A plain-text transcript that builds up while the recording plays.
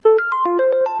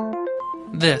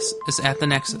This is At the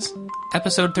Nexus,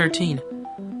 Episode 13,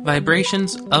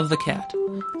 Vibrations of the Cat,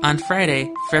 on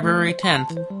Friday, February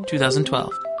 10th,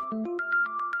 2012.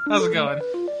 How's it going?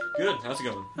 Good. How's it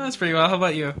going? That's pretty well. How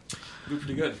about you? Doing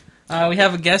pretty good. We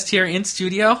have a guest here in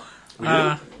studio. We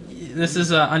do? This is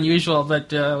unusual,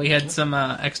 but we had some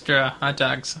extra hot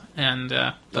dogs and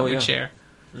thought we'd share.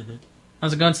 Mm-hmm.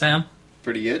 How's it going, Sam?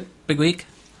 Pretty good. Big week?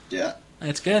 Yeah.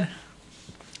 It's good.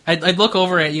 I'd look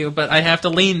over at you, but I have to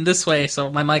lean this way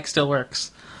so my mic still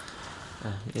works.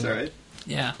 It's alright.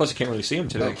 Yeah. Plus, you can't really see him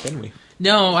today, can we?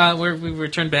 No, we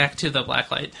returned back to the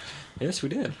blacklight. Yes, we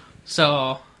did.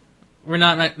 So, we're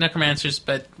not necromancers,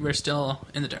 but we're still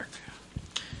in the dark.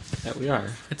 That we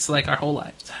are. It's like our whole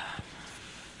lives.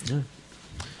 Yeah.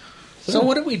 So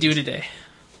what did we do today?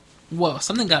 Whoa,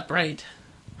 something got bright.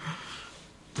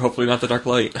 Hopefully not the dark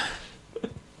light.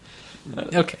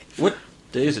 Okay. What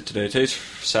day is it today? Today's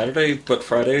Saturday, but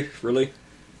Friday, really?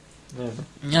 I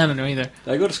don't know either.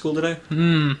 Did I go to school today?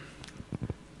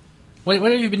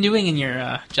 What have you been doing in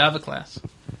your Java class?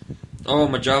 Oh,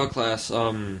 my Java class.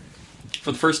 For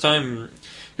the first time,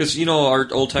 because, you know, our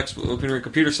old textbook, when we were in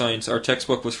computer science, our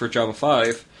textbook was for Java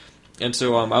 5. And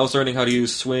so I was learning how to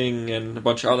use Swing and a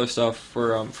bunch of other stuff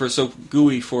for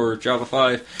GUI for Java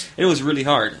 5. And it was really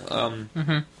hard.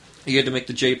 You had to make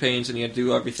the JPanes and you had to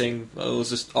do everything. It was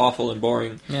just awful and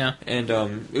boring. Yeah. And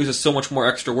it was just so much more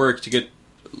extra work to get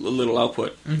a little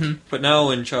output. Mm-hmm. But now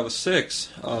in Java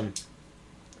 6,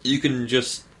 you can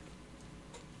just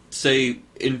say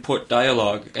input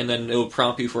dialog and then it will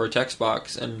prompt you for a text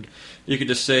box and you could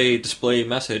just say display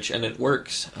message and it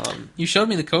works. You showed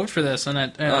me the code for this and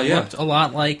it looked a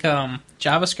lot like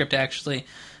JavaScript actually,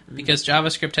 because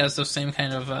JavaScript has those same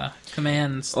kind of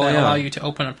commands that allow you to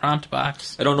open a prompt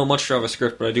box. I don't know much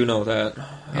JavaScript, but I do know that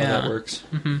how that works.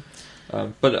 Mm-hmm.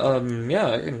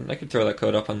 I can throw that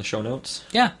code up on the show notes.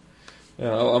 Yeah.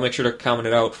 Yeah, I'll make sure to comment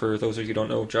it out for those of you who don't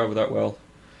know Java that well.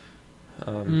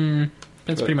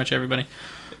 That's pretty much everybody.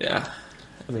 Yeah.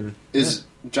 I mean... Is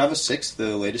Java 6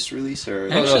 the latest release?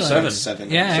 Or actually, 7?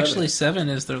 Yeah, actually 7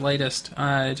 is their latest.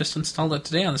 I just installed it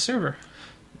today on the server.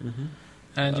 Mm-hmm.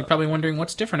 And you're probably wondering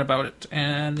what's different about it,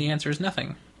 and the answer is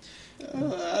nothing. I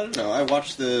don't know. I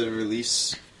watched the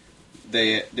release...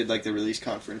 They did like the release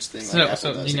conference thing. So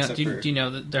do you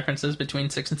know the differences between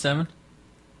 6 and 7?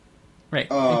 Right,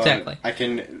 exactly.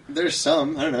 There's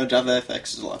some. I don't know. Java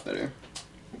FX is a lot better.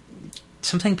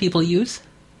 Something people use?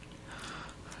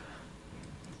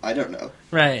 I don't know.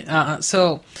 Right. I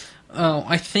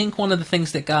think one of the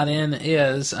things that got in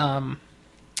is better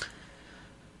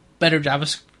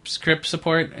JavaScript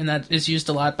support, and that is used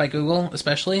a lot by Google,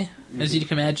 especially. Mm-hmm. As you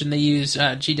can imagine, they use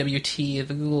GWT,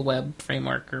 the Google Web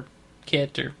Framework, or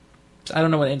Kit, or I don't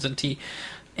know what ends in T,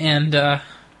 and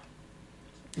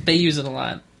they use it a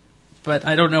lot. But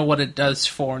I don't know what it does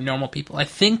for normal people. I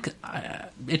think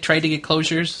it tried to get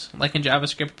closures, like in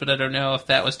JavaScript, but I don't know if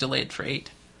that was delayed for 8.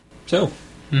 So,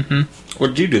 what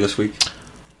did you do this week?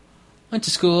 Went to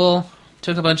school,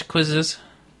 took a bunch of quizzes,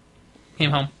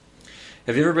 came home.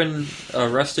 Have you ever been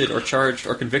arrested or charged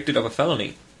or convicted of a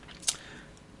felony?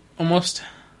 Almost.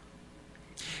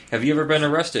 Have you ever been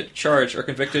arrested, charged, or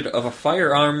convicted of a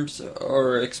firearms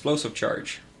or explosive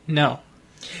charge? No.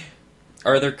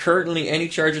 Are there currently any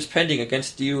charges pending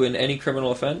against you in any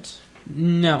criminal offense?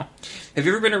 No. Have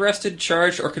you ever been arrested,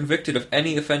 charged, or convicted of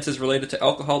any offenses related to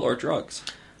alcohol or drugs?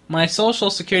 My social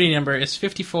security number is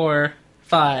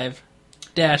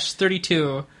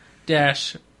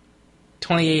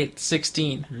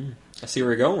 545-32-2816. I see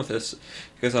where you're going with this.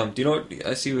 Because, do you know what,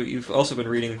 I see you've also been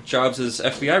reading Jobs'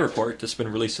 FBI report that's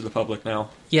been released to the public now.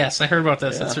 Yes, I heard about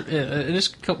this. Yeah. It is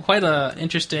quite an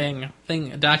interesting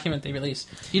thing, a document they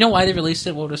released. Do you know why they released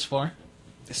it? What it was for?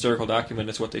 Historical document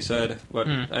is what they said, but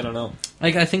I don't know.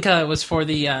 I think it was for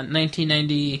the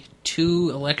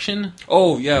 1992 election.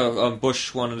 Oh, yeah,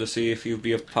 Bush wanted to see if you'd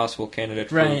be a possible candidate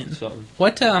for something.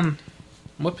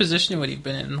 What position would he have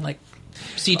been in? Like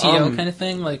CTO kind of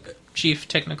thing? Like Chief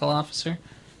Technical Officer?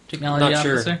 Technology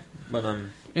officer? Sure, but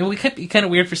it would be kind of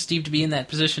weird for Steve to be in that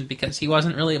position because he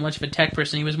wasn't really much of a tech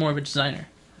person. He was more of a designer.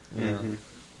 Yeah. Mm-hmm.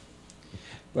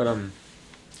 But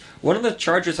one of the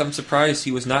charges I'm surprised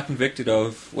he was not convicted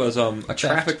of was a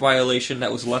traffic violation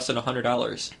that was less than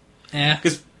 $100. Yeah.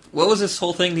 Because what was this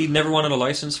whole thing? He never wanted a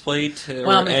license plate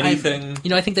or anything.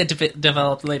 I think that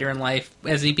developed later in life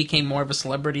as he became more of a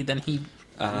celebrity than he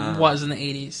was in the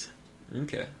 80s.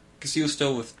 Okay. Because he was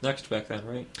still with Next back then,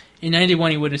 right? In 91,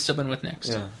 he would have still been with Next.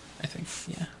 Yeah. I think,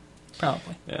 yeah.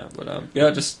 Probably. Yeah,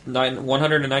 but just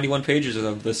 191 pages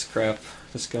of this crap.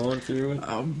 Just going through it.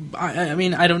 I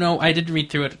mean, I don't know. I didn't read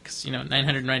through it because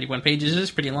 991 pages is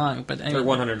pretty long. But Or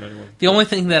 191. The only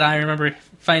thing that I remember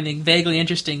finding vaguely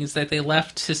interesting is that they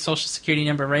left his social security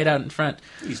number right out in front.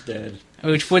 He's dead.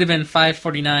 Which would have been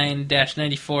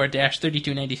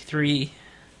 549-94-3293. Is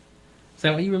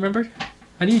that what you remember?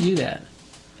 How do you do that?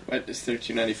 What, it's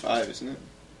 1395, isn't it?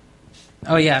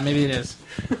 Oh yeah, maybe it is.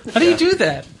 How do you do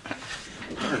that?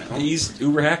 I don't know. He's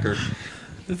uber hacker.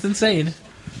 That's insane.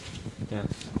 Yeah.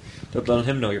 Don't let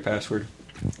him know your password.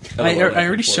 I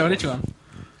already showed it to him.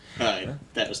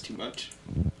 That was too much.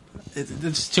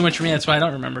 It's too much for me, that's why I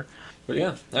don't remember. But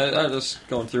yeah, I was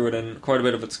going through it, and quite a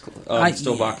bit of it's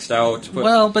still boxed out.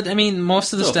 But But I mean,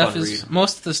 most of the still a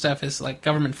stuff is like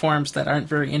government forms that aren't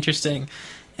very interesting,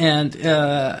 and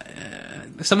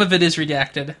some of it is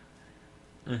redacted.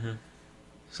 Mm-hmm.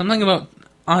 Something about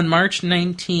on March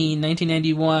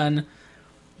 1991,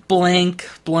 blank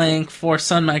for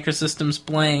Sun Microsystems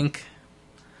blank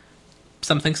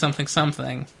something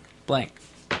blank.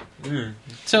 Mm.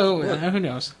 So who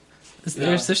knows? Is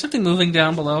there something moving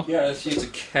down below? Yeah, she's a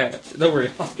cat. Don't worry,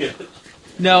 I'll get it.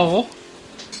 No.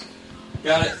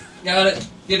 Got it.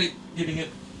 Getting it.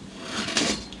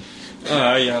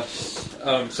 Yeah.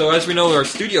 So as we know, our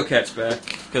studio cat's back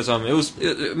because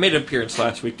it made an appearance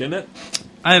last week, didn't it?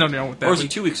 I don't know what that Or was week.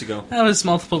 it 2 weeks ago? That was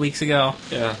multiple weeks ago.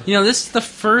 Yeah. This is the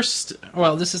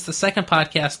this is the second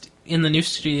podcast in the new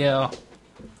studio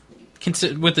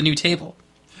with the new table.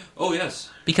 Oh yes.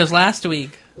 Because last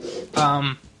week,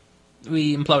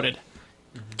 we imploded.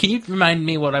 Mm-hmm. Can you remind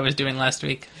me what I was doing last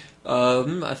week?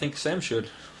 I think Sam should.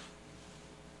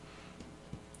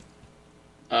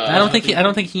 I don't think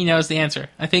he knows the answer.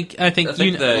 I think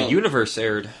the universe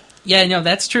aired. Yeah, no,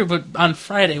 that's true. But on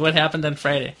Friday, what happened on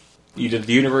Friday? You did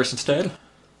the universe instead?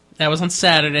 That was on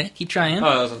Saturday. Keep trying. Oh,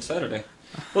 that was on Saturday.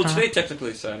 Well, today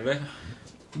technically is Saturday.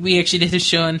 We actually did a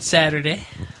show on Saturday.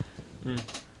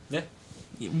 Yeah.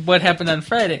 What happened on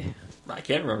Friday? I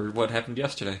can't remember what happened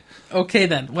yesterday. Okay,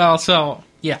 then. Well, so,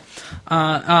 yeah.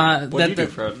 What did you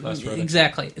do last Friday?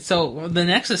 Exactly. So, the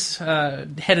Nexus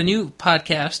had a new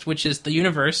podcast, which is The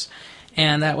Universe,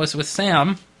 and that was with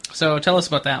Sam. So, tell us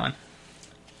about that one.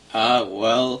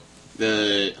 Well,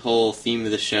 the whole theme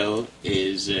of the show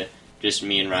is just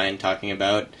me and Ryan talking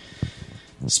about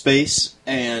space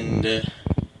and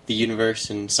the universe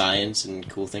and science and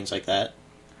cool things like that.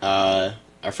 Our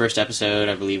first episode,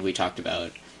 I believe we talked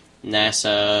about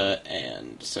NASA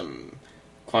and some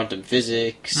quantum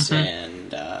physics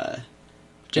and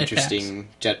interesting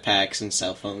jetpacks and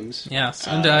cell phones. Yes,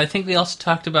 and I think we also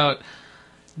talked about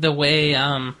the way...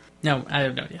 no, I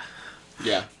have no idea.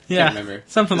 Yeah. Yeah, can't remember.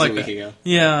 Something like that. that. Ago.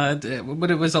 Yeah, but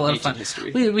it was a lot of fun.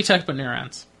 History. We talked about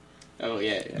neurons. Oh,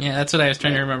 yeah. Yeah, that's what I was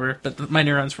trying to remember, but my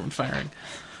neurons weren't firing.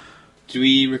 Did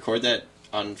we record that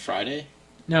on Friday?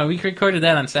 No, we recorded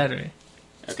that on Saturday.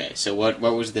 Okay, so what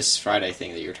was this Friday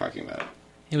thing that you were talking about?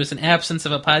 It was an absence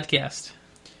of a podcast.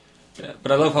 Yeah,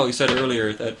 but I love how you said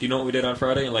earlier that, do you know what we did on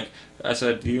Friday? And I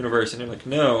said the universe, and you're like,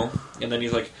 no. And then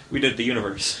he's like, we did the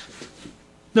universe.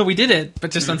 No, we did it,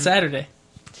 but just on Saturday.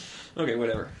 Okay,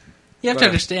 whatever. You have to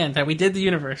understand that we did the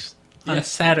universe on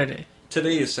Saturday.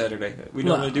 Today is Saturday. We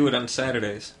normally do it on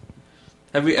Saturdays.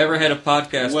 Have we ever had a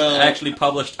podcast actually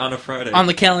published on a Friday? On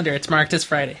the calendar, it's marked as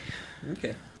Friday.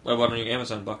 Okay. What about on your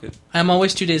Amazon bucket? I'm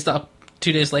always 2 days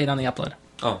late on the upload.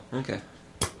 Oh, okay.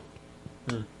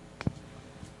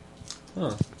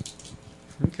 Oh.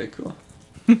 Okay, cool.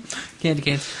 Candy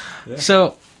canes. Yeah.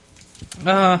 So,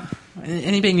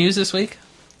 any big news this week?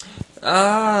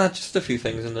 Just a few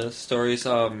things in the stories.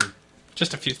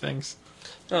 Just a few things.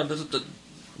 No, that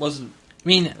wasn't. I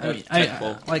mean,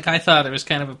 I thought it was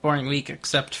kind of a boring week,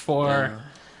 except for. Yeah.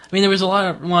 I mean, there was a lot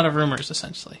of rumors.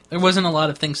 Essentially, there wasn't a lot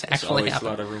of things that actually happened.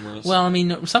 A lot of rumors. Well, I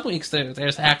mean, some weeks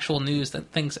there's actual news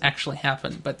that things actually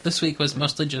happened, but this week was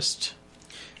mostly just.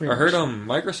 Rumors. I heard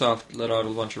Microsoft let out a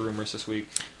bunch of rumors this week.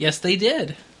 Yes, they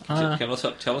did. Can you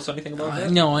tell us anything about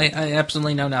that? No, I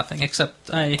absolutely know nothing,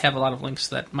 except I have a lot of links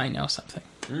that might know something.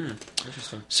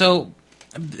 Interesting. So,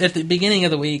 at the beginning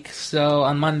of the week, so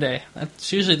on Monday,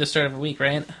 that's usually the start of a week,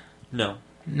 right? No.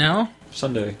 No?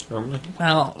 Sunday, normally.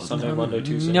 Well, Sunday, Monday,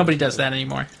 Tuesday. Nobody does that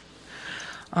anymore.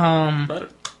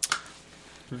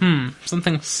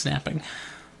 Something's snapping.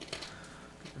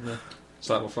 Yeah. It's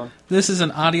a lot more fun. This is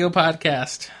an audio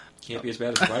podcast. Can't be as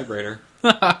bad as a vibrator.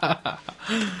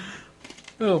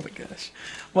 Oh my gosh.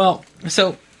 Well,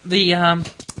 so the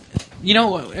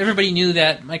everybody knew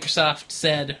that Microsoft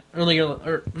said earlier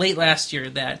or late last year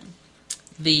that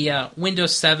the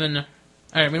Windows 8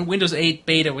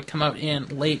 beta would come out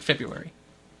in late February.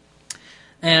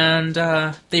 and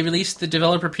they released the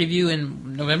developer preview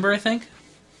in November, I think.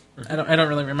 I don't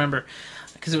really remember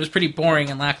because it was pretty boring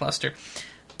and lackluster.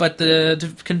 But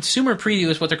the consumer preview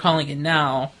is what they're calling it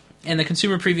now, and the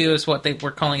consumer preview is what they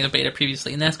were calling the beta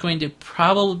previously, and that's going to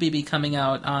probably be coming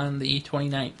out on the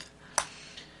 29th.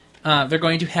 They're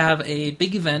going to have a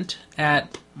big event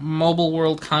at Mobile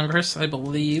World Congress, I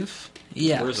believe.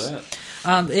 Yes. Where's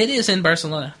that? It is in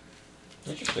Barcelona.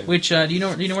 Interesting. Which do you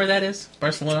know where that is?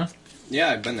 Barcelona. Yeah,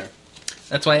 I've been there.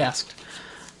 That's why I asked.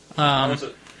 How is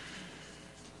it?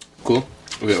 Cool.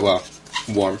 Okay, well,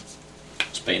 warm.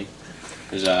 Spain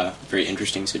is a very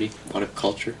interesting city. A lot of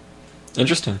culture.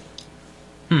 Interesting.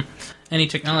 Any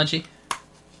technology?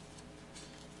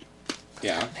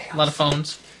 Yeah. A lot of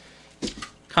phones.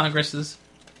 Congresses.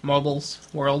 Mobiles.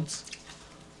 Worlds.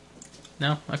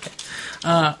 No? Okay.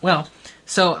 Well,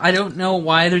 so I don't know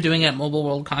why they're doing it at Mobile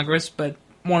World Congress, but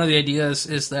one of the ideas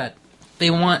is that they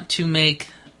want to make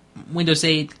Windows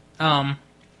 8...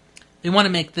 they want to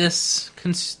make this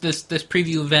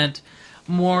preview event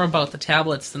more about the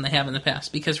tablets than they have in the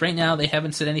past, because right now they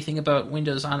haven't said anything about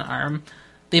Windows on ARM.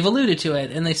 They've alluded to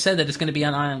it, and they said that it's going to be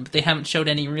on ARM, but they haven't showed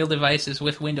any real devices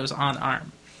with Windows on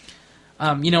ARM.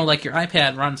 Like your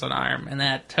iPad runs on ARM, and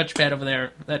that touchpad over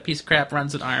there, that piece of crap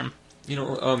runs on ARM.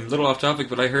 Little off topic,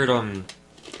 but I heard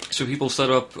so people set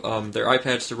up their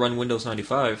iPads to run Windows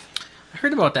 95. I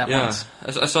heard about that once.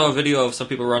 I saw a video of some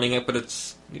people running it, but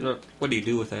it's, what do you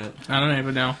do with that? I don't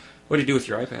even know. What do you do with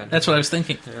your iPad? That's what I was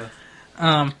thinking. Yeah.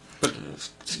 But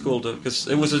it's cool, because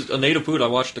it was a native boot. I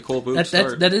watched the cool boot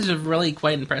start. That is really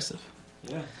quite impressive.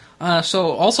 Yeah.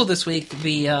 So also this week,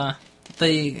 the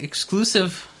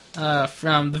exclusive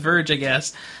from The Verge, I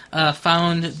guess,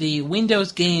 found the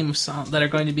Windows games that are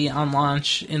going to be on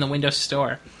launch in the Windows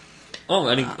Store. Oh,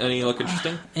 any look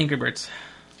interesting? Angry Birds.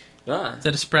 Ah. Is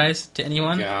that a surprise to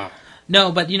anyone? Yeah.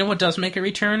 No, but you know what does make a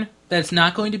return? That's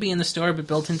not going to be in the store, but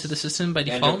built into the system by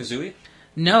default. Banjo-Kazooie?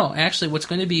 No, actually, what's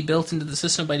going to be built into the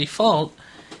system by default,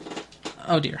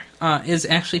 is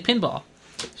actually pinball.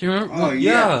 Do you remember? Oh,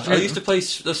 yeah. I used to play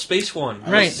the space one.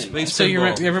 Right. Space So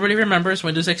pinball. everybody remembers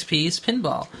Windows XP's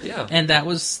pinball. Yeah. And that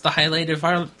was the highlight of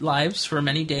our lives for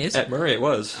many days. At Murray, it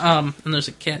was. And there's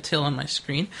a cattail on my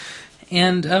screen.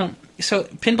 And so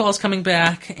pinball is coming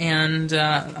back, and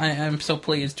I'm so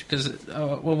pleased because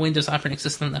a Windows operating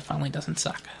system that finally doesn't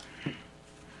suck.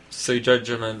 So you judge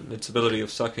on its ability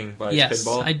of sucking by its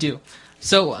pinball? Yes, I do.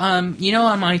 So, on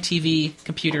my TV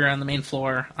computer on the main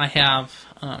floor, I have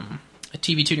a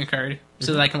TV tuner card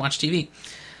so that I can watch TV.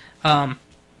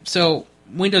 So,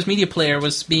 Windows Media Player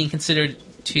was being considered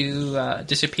to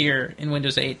disappear in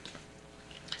Windows 8.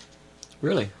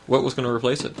 Really? What was going to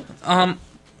replace it?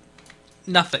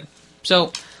 Nothing.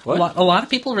 So, a lot of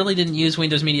people really didn't use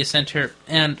Windows Media Center,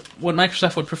 and what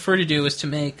Microsoft would prefer to do is to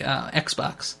make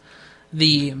Xbox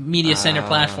the Media Center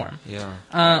platform.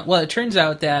 Yeah. Well, it turns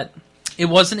out that it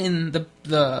wasn't in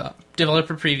the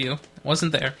developer preview. It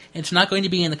wasn't there. It's not going to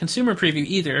be in the consumer preview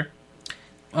either,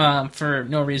 for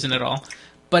no reason at all.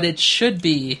 But it should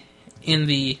be in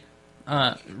the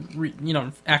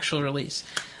actual release.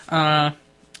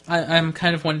 I'm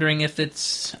kind of wondering if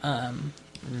it's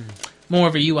more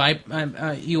of a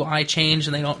UI change,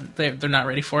 and they're not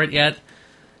ready for it yet.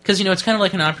 Because it's kind of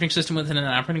like an operating system within an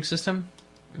operating system.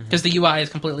 Because the UI is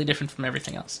completely different from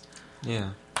everything else. Yeah.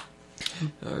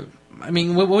 I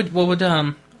mean, what would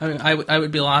I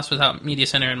would be lost without Media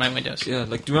Center in my Windows. Yeah,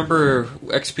 do you remember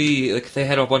XP? They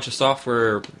had a bunch of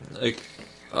software,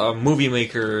 Movie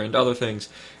Maker and other things,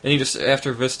 and you just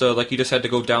after Vista, you just had to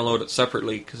go download it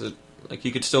separately because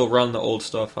you could still run the old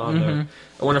stuff on there.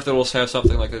 I wonder if they'll have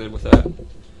something like they did with that.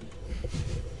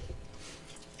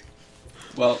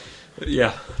 Well,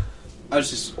 yeah. I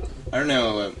don't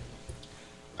know.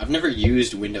 I've never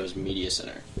used Windows Media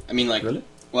Center. I mean, really?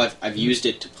 Well, I've used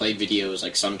it to play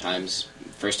videos, sometimes.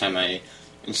 First time I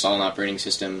install an operating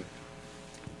system,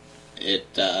 it,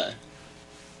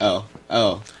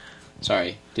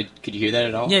 sorry. Could you hear that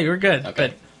at all? Yeah, you were good.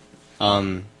 Okay.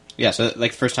 Yeah, so, the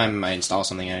first time I install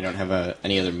something and I don't have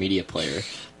any other media player,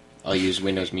 I'll use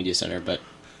Windows Media Center, but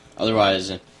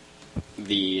otherwise, I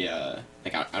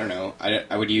don't know,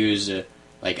 I would use, the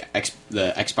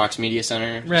Xbox Media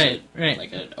Center, right.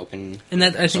 Like an open, and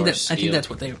I think deal. that's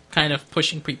what they're kind of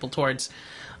pushing people towards.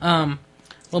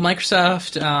 Well,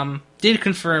 Microsoft did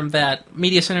confirm that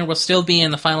Media Center will still be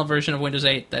in the final version of Windows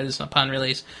 8, that is upon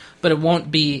release, but it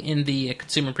won't be in the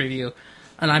consumer preview,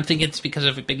 and I'm thinking it's because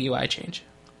of a big UI change.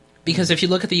 Because if you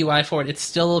look at the UI for it, it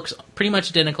still looks pretty much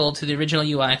identical to the original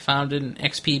UI found in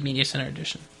XP Media Center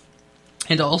Edition.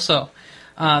 And also,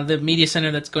 the Media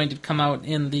Center that's going to come out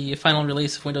in the final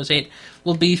release of Windows 8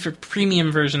 will be for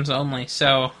premium versions only.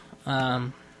 So,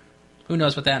 who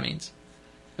knows what that means?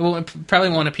 It probably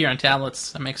won't appear on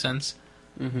tablets. That makes sense.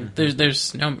 Mm-hmm.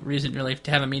 There's no reason really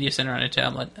to have a Media Center on a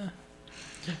tablet.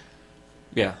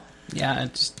 Yeah. Yeah,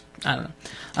 I don't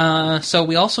know. So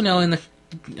we also know in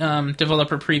the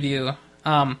developer preview,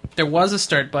 there was a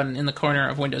start button in the corner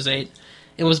of Windows 8.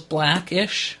 It was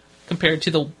blackish compared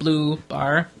to the blue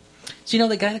bar. So,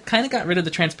 they kind of got rid of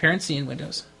the transparency in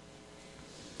Windows.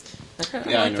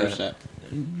 Yeah, I noticed that.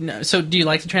 No, so do you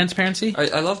like the transparency?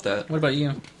 I love that. What about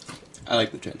you? I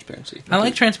like the transparency. I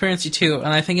like transparency too, and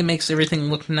I think it makes everything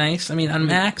look nice. I mean, on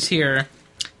Macs here,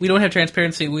 we don't have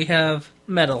transparency, we have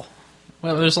metal.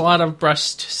 Well, there's a lot of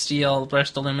brushed steel,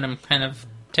 brushed aluminum kind of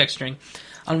texturing.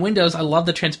 On Windows, I love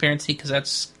the transparency because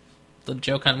that's the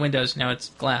joke on Windows. Now it's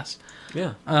glass.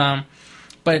 Yeah.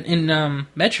 But in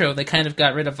Metro, they kind of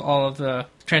got rid of all of the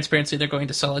transparency. They're going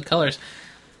to solid colors.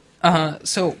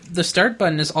 So the Start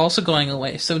button is also going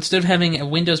away. So instead of having a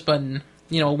Windows button,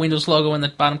 a Windows logo in the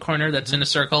bottom corner that's in a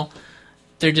circle,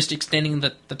 they're just extending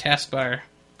the taskbar,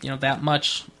 that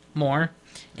much more.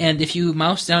 And if you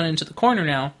mouse down into the corner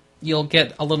now, you'll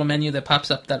get a little menu that pops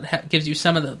up that gives you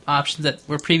some of the options that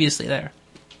were previously there.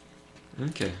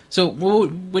 Okay. So,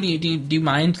 what do you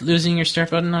mind losing your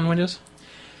Start button on Windows?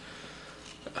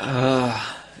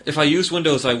 If I use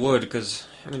Windows, I would, because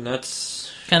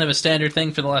that's kind of a standard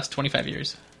thing for the last 25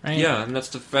 years, right? Yeah, and that's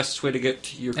the best way to get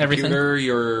to your Everything? computer,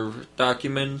 your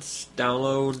documents,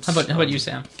 downloads. How about you,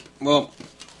 Sam? Well,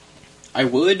 I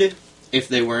would if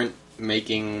they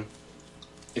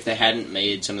hadn't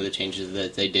made some of the changes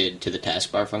that they did to the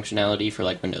taskbar functionality for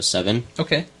like Windows 7.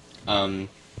 Okay.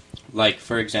 Like,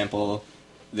 for example,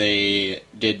 they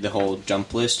did the whole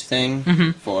jump list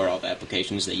thing for all the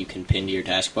applications that you can pin to your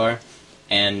taskbar.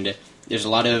 And there's a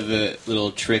lot of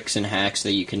little tricks and hacks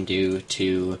that you can do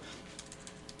to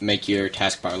make your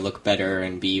taskbar look better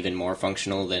and be even more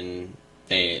functional than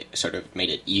they sort of made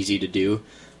it easy to do.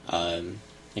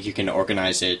 Like you can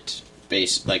organize it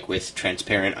based like with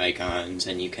transparent icons,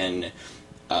 and you can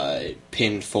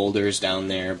pin folders down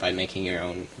there by making your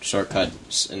own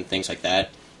shortcuts and things like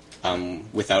that,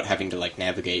 without having to like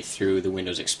navigate through the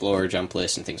Windows Explorer jump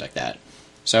list and things like that.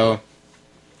 So,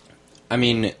 I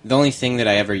mean, the only thing that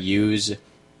I ever use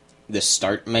the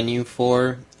Start menu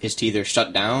for is to either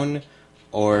shut down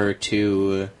or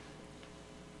to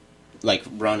like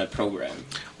run a program.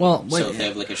 Well, so if they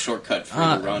have like a shortcut for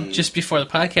you to run. Just before the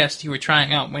podcast, you were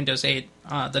trying out Windows 8,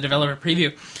 the developer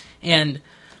preview, and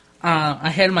I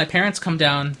had my parents come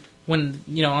down when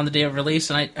on the day of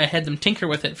release, and I had them tinker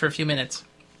with it for a few minutes,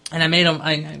 and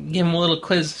I gave them a little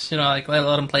quiz, like I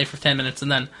let them play for 10 minutes,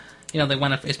 and then they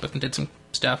went on Facebook and did some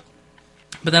stuff.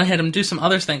 But then I had them do some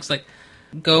other things, like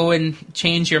go and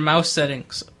change your mouse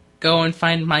settings, go and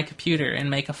find my computer and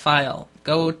make a file,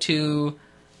 go to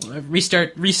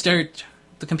restart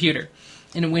the computer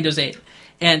in Windows 8.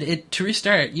 And to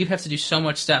restart, you have to do so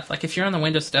much stuff. Like if you're on the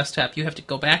Windows desktop, you have to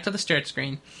go back to the start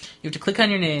screen, you have to click on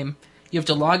your name, you have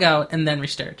to log out, and then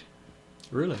restart.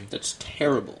 Really? That's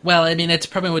terrible. Well, I mean, it's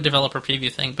probably a developer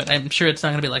preview thing, but I'm sure it's not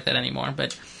going to be like that anymore.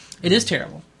 But it is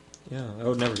terrible. Yeah, I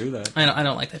would never do that. I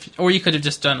don't like that feature. Or you could have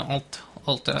just done Alt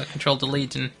Control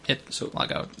Delete and hit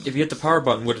log out. If you hit the power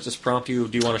button, would it just prompt you?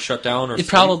 Do you want to shut down or? It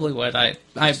probably would. I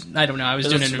don't know. I was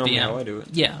doing it in normally VM. how I do it.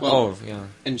 Yeah. Well, yeah.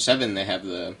 In 7, they have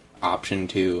the option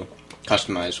to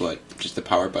customize what just the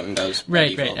power button does. by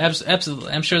Right. default.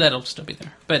 Absolutely. I'm sure that'll still be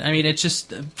there. But I mean, it's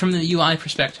just from the UI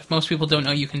perspective. Most people don't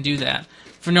know you can do that.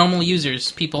 For normal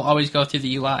users, people always go through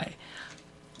the UI,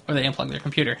 or they unplug their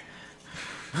computer.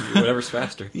 Whatever's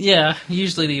faster. Yeah,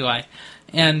 usually the UI.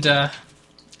 And,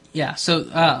 so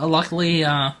luckily,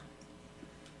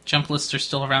 jump lists are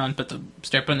still around, but the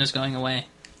start button is going away.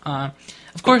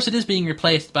 Of course, it is being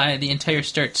replaced by the entire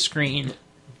start screen.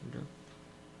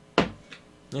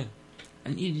 Yeah.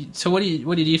 And so what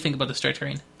did you think about the start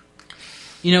screen?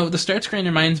 The start screen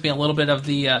reminds me a little bit of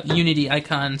the Unity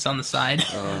icons on the side.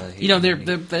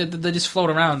 They just float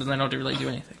around and they don't really do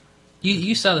anything.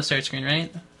 You saw the start screen,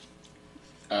 right?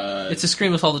 It's a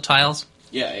screen with all the tiles.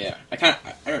 Yeah. I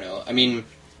don't know. I mean,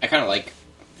 I kind of like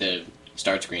the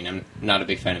start screen. I'm not a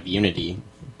big fan of Unity,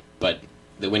 but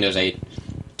the Windows 8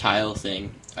 tile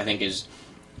thing, I think, is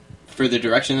for the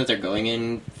direction that they're going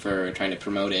in for trying to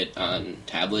promote it on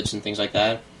tablets and things like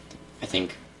that. I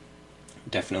think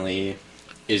definitely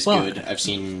is good. I've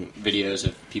seen videos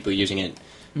of people using it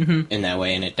in that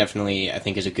way, and it definitely, I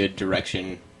think, is a good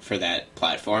direction for that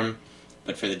platform.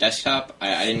 But for the desktop,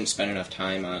 I didn't spend enough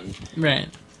time on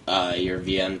your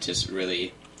VM to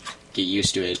really get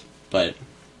used to it. But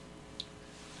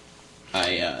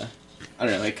I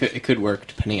don't know. It could work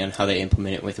depending on how they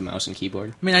implement it with a mouse and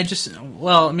keyboard. I mean,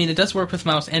 it does work with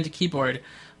mouse and a keyboard,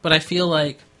 but I feel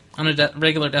like on a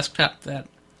regular desktop that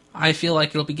I feel like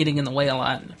it'll be getting in the way a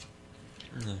lot.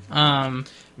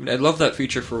 I love that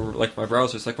feature for like my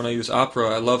browsers. Like when I use Opera,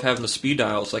 I love having the speed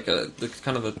dials. Like the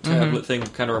kind of the tablet thing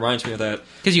kind of reminds me of that.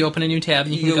 Because you open a new tab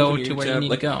and you can go to where you need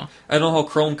to go. I don't know how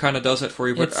Chrome kind of does it for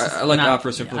you, but I like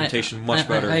Opera's implementation much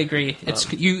better. I agree.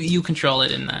 It's you control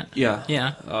it in that. Yeah.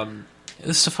 Yeah.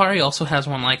 Safari also has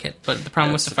one like it, but the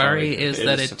problem with Safari is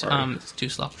that it's too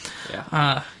slow.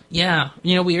 Yeah. Yeah.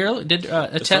 You know, we did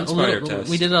a test.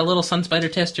 We did a little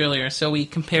SunSpider test earlier, so we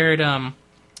compared.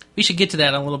 We should get to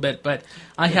that in a little bit, but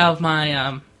I have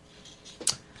my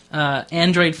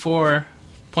Android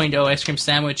 4.0 ice cream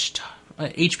sandwich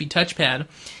HP touchpad,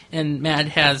 and Matt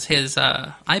has his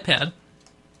iPad,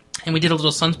 and we did a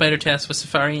little SunSpider test with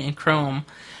Safari and Chrome,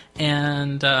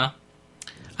 and I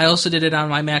also did it on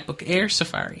my MacBook Air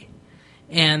Safari.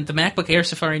 And the MacBook Air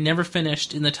Safari never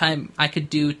finished in the time I could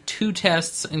do 2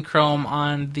 tests in Chrome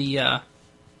on the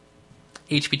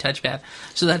HP touchpad.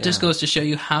 So that just goes to show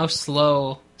you how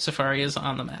slow Safari is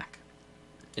on the Mac.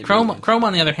 Chrome,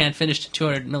 on the other hand, finished at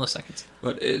 200 milliseconds.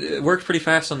 But it worked pretty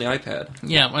fast on the iPad.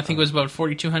 Yeah, I think it was about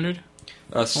 4,200.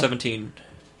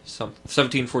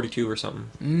 1742 or something.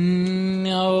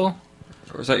 No.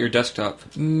 Or was that your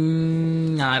desktop?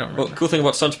 No, I don't remember. Well, cool thing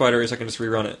about SunSpider is I can just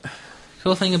rerun it.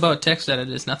 Cool thing about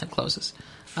TextEdit is nothing closes.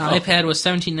 iPad was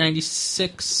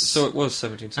 1796. So it was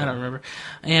 17. I don't remember.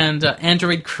 And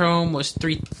Android Chrome was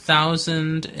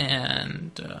 3,000,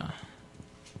 and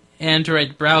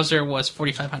Android browser was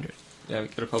 4,500. Yeah, we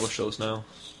could have published those now.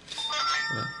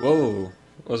 Yeah. Whoa,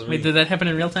 wasn't me. Wait, did that happen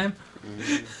in real time?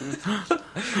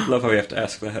 Love how we have to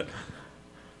ask that.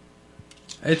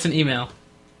 It's an email.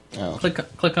 Oh,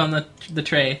 Click on the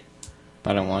tray.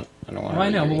 I don't want. Oh, I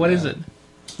know, but what is it?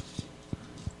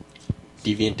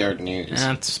 DeviantArt News.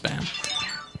 That's spam.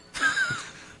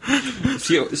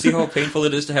 See how painful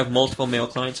it is to have multiple mail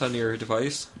clients on your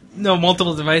device? No,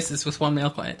 multiple devices with one mail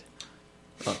client.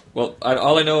 Well,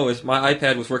 all I know is my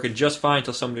iPad was working just fine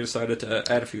until somebody decided to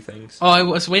add a few things. Oh, I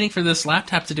was waiting for this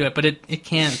laptop to do it, but it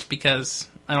can't because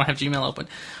I don't have Gmail open.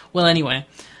 Well, anyway.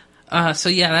 So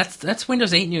yeah, that's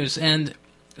Windows 8 news. And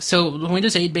so the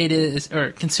Windows 8 beta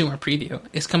or consumer preview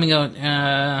is coming out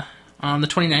on the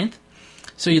 29th.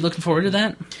 So you looking forward to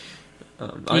that?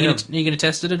 Are you going to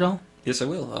test it at all? Yes, I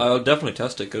will. I'll definitely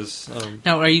test it because.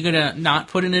 Now, are you going to not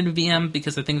put it in a VM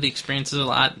because I think the experience is a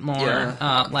lot more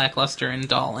lackluster and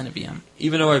dull in a VM?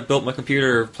 Even though I've built my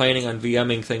computer planning on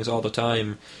VMing things all the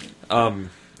time,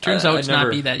 turns out it's not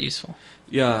be that useful.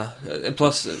 Yeah, and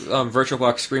plus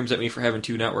VirtualBox screams at me for having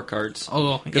 2 network cards.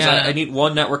 Oh, because yeah. I need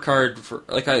one network card for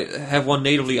I have one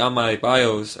natively on my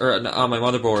BIOS or on my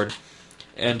motherboard,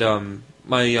 and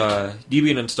my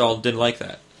Debian install didn't like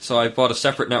that. So I bought a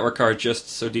separate network card just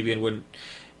so Debian wouldn't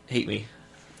hate me.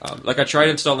 I tried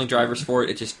installing drivers for it,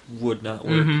 it just would not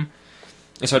work. Mm-hmm.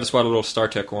 And so I just bought a little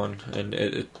StarTech one, and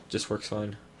it just works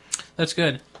fine. That's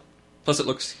good. Plus it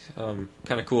looks kind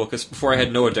of cool, because before I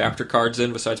had no adapter cards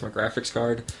in besides my graphics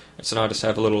card, and so now I just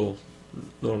have a little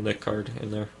NIC card in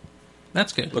there.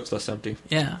 That's good. It looks less empty.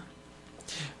 Yeah.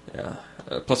 Yeah.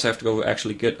 Plus I have to go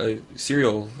actually get a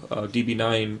serial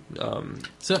DB9.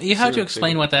 So you have to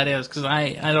explain what that is, because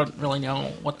I don't really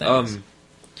know what that is.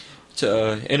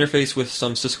 To interface with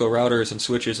some Cisco routers and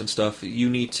switches and stuff, you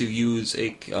need to use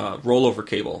a rollover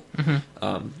cable.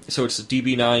 Mm-hmm. So it's a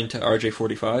DB9 to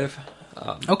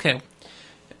RJ45. Okay.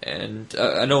 And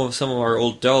I know some of our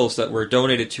old Dells that were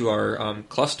donated to our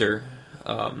cluster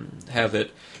have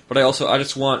it. But I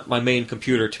just want my main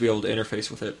computer to be able to interface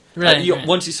with it. Right, right.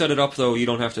 Once you set it up, though, you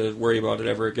don't have to worry about it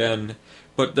ever again.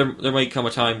 But there might come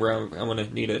a time where I'm going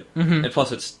to need it. Mm-hmm. And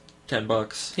plus, it's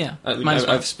 $10. Yeah,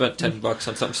 I've spent $10 on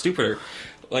something stupider.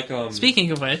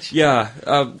 Speaking of which, yeah,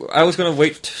 I was going to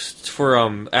wait for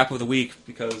App of the Week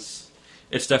because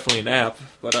it's definitely an app.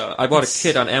 But I bought a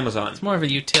kit on Amazon. It's more of a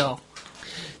util.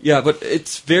 Yeah, but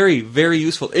it's very, very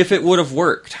useful. If it would have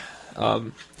worked.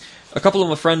 A couple of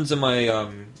my friends in my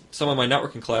some of my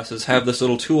networking classes have this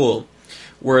little tool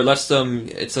where it lets them.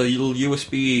 It's a little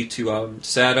USB to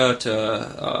SATA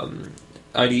to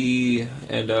IDE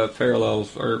and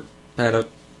Parallels or PATA,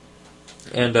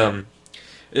 and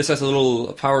this has a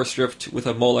little power strip with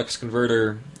a Molex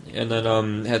converter, and then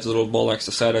has a little Molex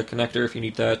to SATA connector if you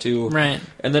need that too. Right.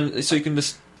 And then so you can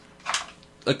just.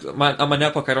 On my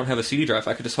netbook, I don't have a CD drive.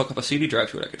 I could just hook up a CD drive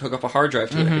to it. I could hook up a hard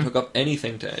drive to it. I could hook up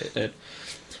anything to it.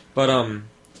 But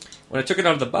when I took it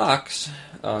out of the box,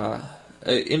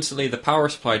 instantly the power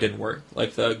supply didn't work.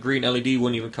 Like the green LED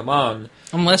wouldn't even come on.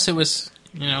 Unless it was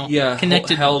Yeah,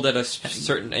 connected. held at a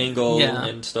certain angle Yeah.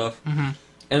 and stuff. Hmm.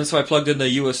 And so I plugged in the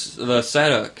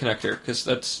SATA connector because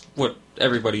that's what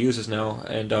everybody uses now.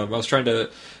 And I was trying to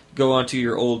go onto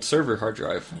your old server hard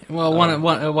drive. Well,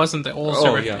 it wasn't the old Oh,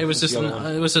 server. yeah, It was that's just the other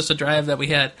one. it was just a drive that we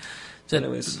had. That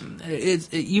Anyways.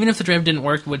 even if the drive didn't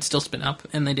work, it would still spin up,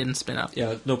 and they didn't spin up.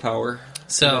 Yeah, no power.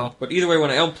 So, But either way,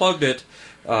 when I unplugged it,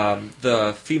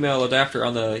 the female adapter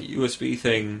on the USB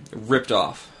thing ripped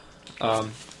off.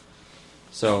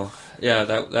 So yeah,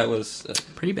 that was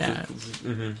pretty bad.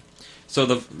 hmm So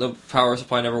the power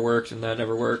supply never worked, and that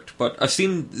never worked. But I've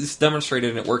seen this demonstrated,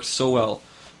 and it works so well.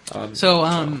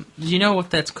 Do you know what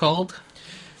that's called?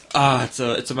 It's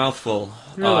a mouthful.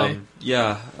 Really?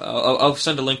 Yeah, I'll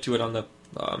send a link to it on the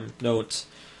notes.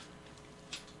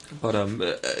 But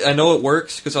I know it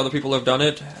works because other people have done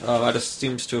it. I just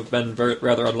seems to have been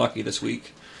rather unlucky this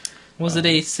week. Was it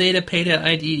a SATA PATA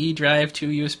IDE drive to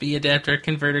USB adapter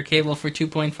converter cable for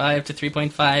 2.5 to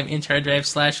 3.5 inch hard drive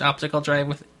 / optical drive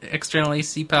with external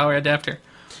AC power adapter?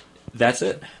 That's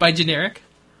it. By generic?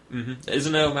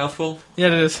 Isn't that a mouthful? Yeah,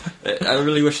 it is. I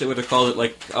really wish they would have called it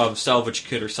like salvage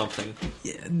kit or something.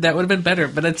 Yeah, that would have been better,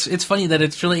 but it's funny that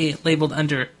it's really labeled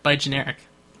under by generic.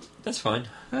 That's fine.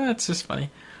 It's just funny.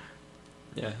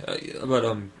 Yeah, but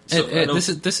so I know-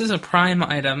 This is a Prime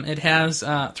item. It has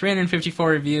 354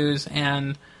 reviews,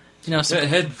 and it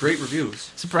had great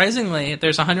reviews. surprisingly,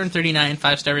 there's 139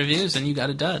 5-star reviews, and you got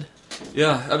a dud.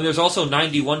 Yeah, I mean, there's also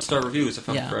 91-star reviews, if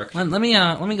I'm correct. Let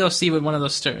me go see what one of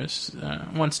those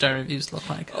 1-star reviews look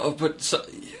like. Oh, but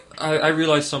I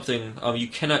realized something. You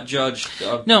cannot judge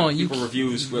people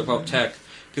reviews about tech.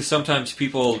 Because sometimes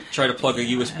people try to plug a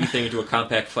USB thing into a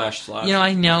compact flash slot.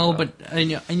 I know, but I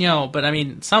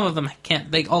mean, some of them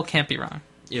can't. They all can't be wrong.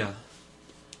 Yeah.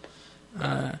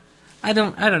 I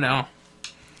don't know.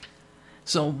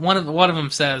 So one of them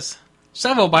says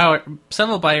several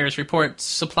buyers report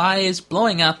supplies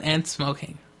blowing up and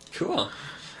smoking. Cool.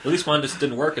 At least one just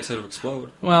didn't work instead of explode.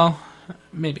 Well,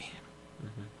 maybe.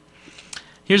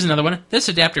 Here's another one. This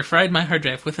adapter fried my hard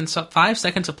drive within 5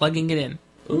 seconds of plugging it in.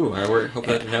 Ooh, I hope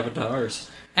that didn't happen to ours.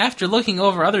 After looking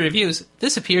over other reviews,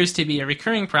 this appears to be a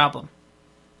recurring problem.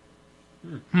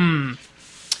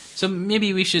 So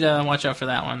maybe we should watch out for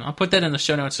that one. I'll put that in the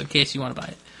show notes in case you want to buy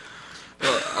it.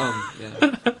 Well,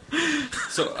 yeah.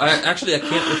 So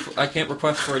I can't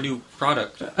request for a new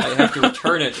product. I have to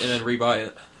return it and then rebuy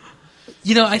it.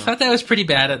 I thought that was pretty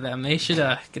bad of them. They should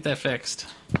get that fixed.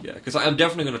 Yeah, because I'm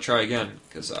definitely going to try again.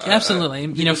 Cause Absolutely.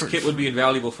 this kit would be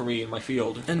invaluable for me in my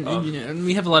field. And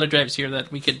we have a lot of drives here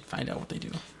that we could find out what they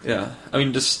do. Yeah, I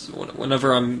mean, just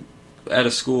whenever I'm at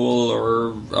a school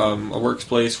or a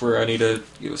workplace where I need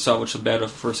to salvage some data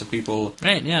for some people.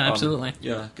 Right, yeah, absolutely.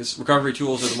 Yeah, because recovery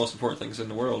tools are the most important things in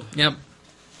the world. Yep.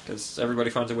 Because everybody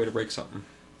finds a way to break something.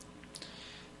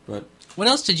 But what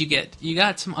else did you get? You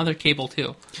got some other cable,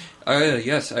 too.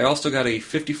 Yes, I also got a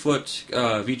 50-foot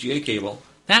VGA cable.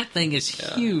 That thing is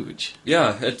huge.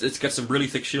 Yeah, it's got some really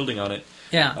thick shielding on it.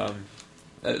 Yeah.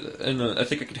 And I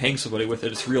think I could hang somebody with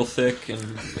it. It's real thick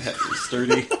and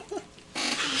sturdy.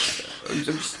 I'm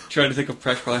just trying to think of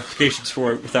practical applications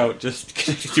for it without just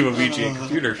connecting to a VGA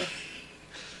computer.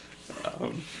 I don't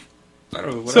know. What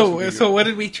else would be So what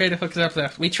did we try to hook it up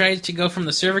with? We tried to go from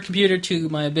the server computer to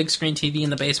my big screen TV in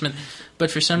the basement, but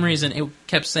for some reason it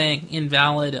kept saying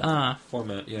invalid.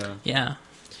 Format, yeah. Yeah.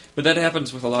 But that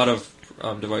happens with a lot of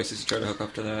devices. You try to hook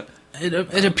up to that.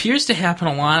 It appears to happen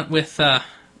a lot with that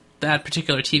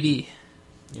particular TV.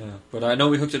 Yeah, but I know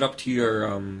we hooked it up to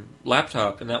your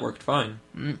laptop, and that worked fine.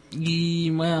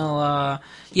 Yeah,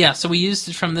 so we used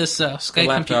it from this Skype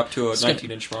laptop to a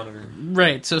 19-inch monitor.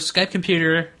 Right, so Skype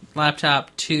computer,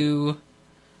 laptop to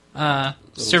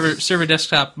server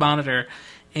desktop monitor,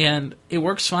 and it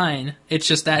works fine. It's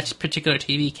just that particular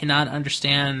TV cannot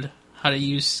understand how to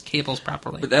use cables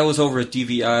properly. But that was over a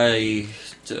DVI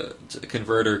to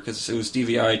converter, because it was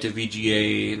DVI to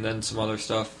VGA and then some other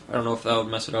stuff. I don't know if that would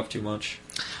mess it up too much.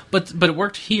 But it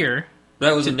worked here.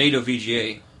 That was a native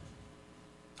VGA.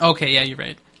 Okay, yeah, you're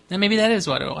right. Then maybe that is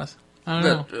what it was. I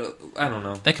don't know. I don't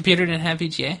know. That computer didn't have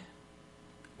VGA?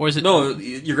 Or is it... No,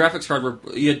 your graphics card,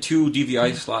 you had 2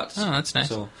 DVI slots. Oh, that's nice.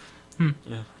 So,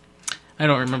 yeah. I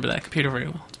don't remember that computer very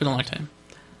well. It's been a long time.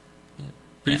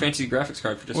 Pretty fancy graphics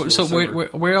card for just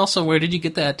So where did you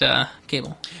get that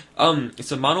cable?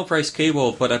 It's a monoprice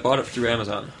cable, but I bought it through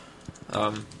Amazon.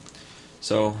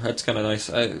 So that's kind of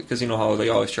nice, because you know how they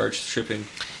always charge shipping.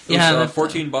 It was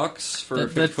 $14 for a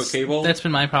 50-foot cable. That's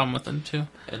been my problem with them, too.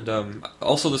 And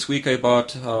also this week I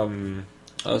bought a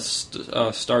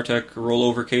StarTech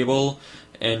rollover cable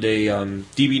and a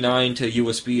DB9 to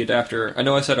USB adapter. I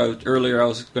know I said earlier I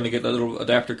was going to get a little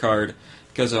adapter card,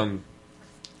 because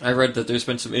I read that there's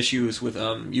been some issues with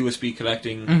USB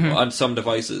connecting on some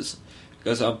devices.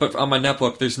 Because but on my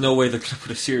netbook, there's no way they're going to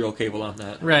put a serial cable on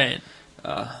that. Right.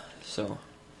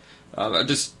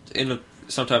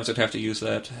 Sometimes I'd have to use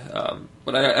that,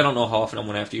 but I don't know how often I'm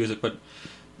going to have to use it. But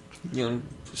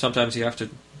sometimes you have to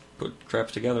put crap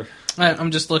together.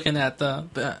 I'm just looking at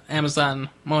the Amazon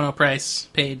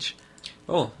Monoprice page.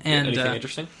 Oh, and anything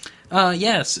interesting?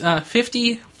 Yes,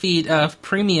 50 feet of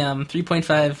premium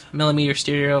 3.5 millimeter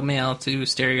stereo male to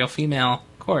stereo female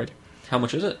cord. How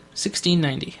much is it?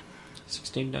 $16.90.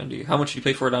 $16.90. How much did you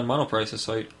pay for it on Monoprice's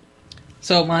site?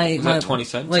 So Was that 20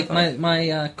 cents? Like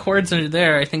my cords under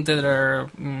there, I think that are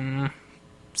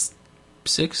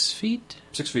 6 feet.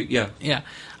 6 feet, yeah. Yeah,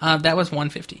 that was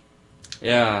 $150.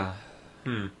 Yeah.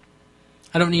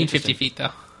 I don't need 50 feet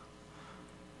though.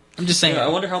 I'm just saying. Yeah, I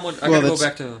wonder how much. I gotta go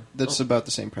back to. That's about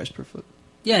the same price per foot.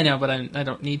 Yeah, I know, but I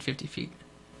don't need 50 feet.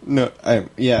 No, I'm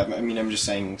just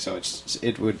saying. So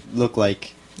it would look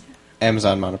like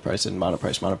Amazon Monoprice and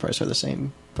Monoprice are the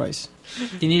same price. Do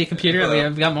you need a computer?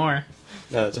 We've got more.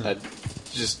 No, I'm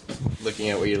just looking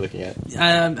at what you're looking at.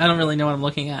 I don't really know what I'm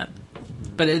looking at,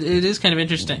 but it is kind of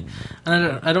interesting.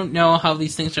 And I don't know how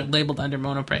these things are labeled under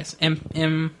Monoprice.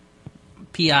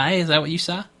 MPI, is that what you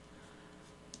saw?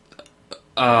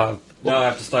 Now I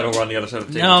have to slide over on the other side of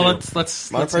the table. No, too. let's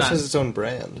Monoprice not. has its own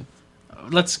brand.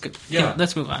 Let's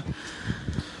move on.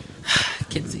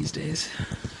 Kids these days.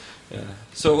 Yeah.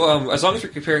 So as long as we're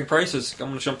comparing prices, I'm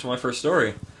going to jump to my first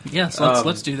story. Yes,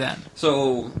 let's do that.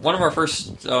 So one of our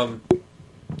first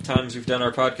times we've done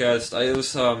our podcast,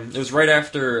 it was right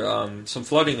after some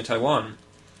flooding in Taiwan,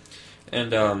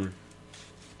 and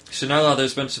so now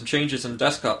there's been some changes in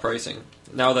desktop pricing.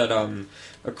 Now that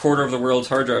a quarter of the world's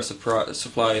hard drive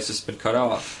supply has just been cut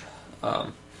off,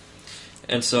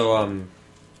 and so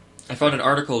I found an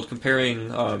article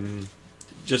comparing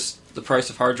just the price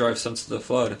of hard drives since the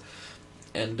flood.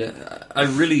 And I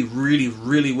really, really,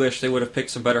 really wish they would have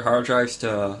picked some better hard drives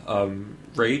to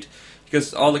rate,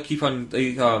 because all they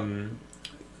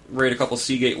rate a couple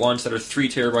Seagate ones that are 3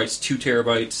 terabytes, 2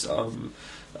 terabytes,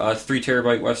 3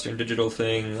 terabyte Western Digital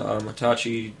thing,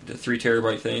 Hitachi 3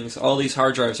 terabyte things. All these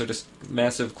hard drives are just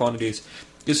massive quantities.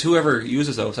 Because whoever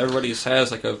uses those, everybody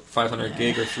has like a 500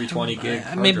 gig or 320 gig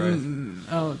hard drive.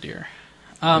 Oh dear.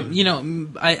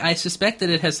 I suspect that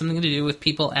it has something to do with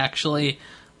people actually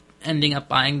ending up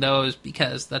buying those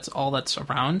because that's all that's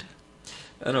around.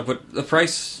 I don't know, but the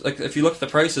price, like if you look at the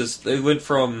prices, they went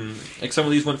from, like some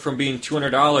of these went from being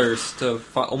 $200 to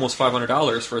almost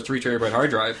 $500 for a 3 terabyte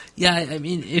hard drive. Yeah, I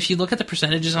mean, if you look at the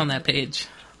percentages on that page,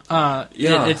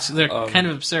 they're kind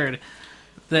of absurd.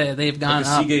 They've gone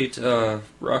up. The Seagate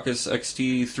Ruckus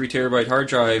XT 3 terabyte hard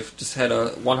drive just had a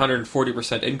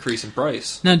 140% increase in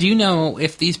price. Now, do you know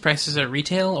if these prices are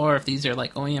retail or if these are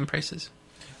like OEM prices?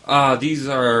 These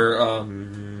are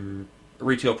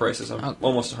retail prices. I'm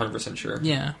almost 100% sure.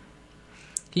 Yeah.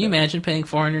 Can you imagine paying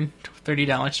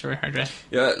 $430 for a hard drive?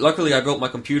 Yeah. Luckily, I built my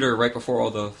computer right before all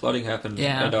the flooding happened.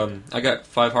 Yeah. And I got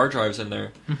 5 hard drives in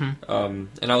there. Mm-hmm.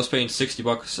 And I was paying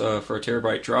 $60 for a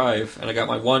terabyte drive, and I got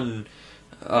my one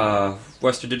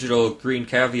Western Digital Green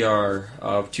Caviar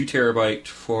 2 terabyte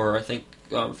for I think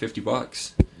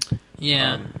 $50.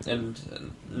 Yeah.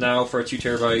 And now for a 2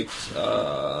 terabyte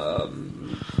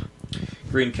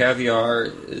Green Caviar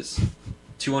is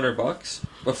 $200.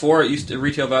 Before it used to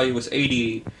retail value was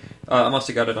 $80. I must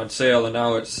have got it on sale, and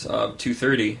now it's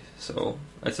 $230. So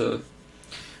that's a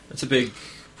big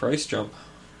price jump.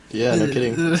 Yeah, no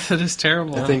kidding. That is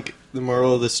terrible. I think the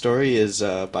moral of the story is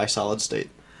buy solid state.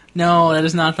 No, that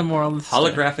is not the moral of the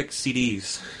story. Holographic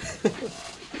CDs.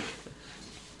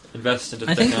 Invest into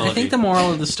technology. I think the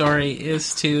moral of the story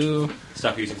is to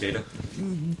stop using data.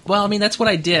 Well, I mean that's what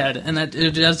I did, and that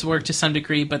it does work to some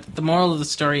degree. But the moral of the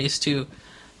story is to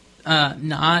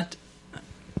not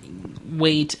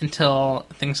wait until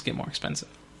things get more expensive,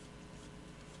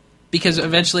 because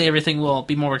eventually everything will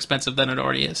be more expensive than it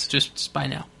already is. Just buy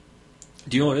now.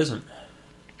 Do you know what isn't?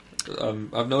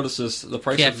 I've noticed this. The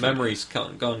price of memory's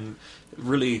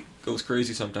really goes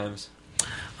crazy sometimes.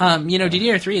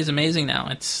 DDR3 is amazing now.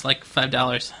 It's like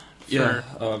 $5 for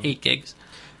 8 gigs.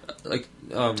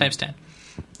 Times 10.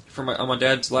 On my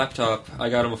dad's laptop, I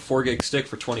got him a 4 gig stick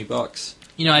for $20.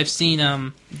 I've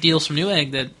seen deals from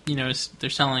Newegg that they're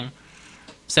selling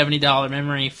 $70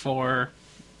 memory for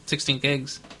 16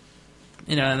 gigs.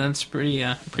 And that's pretty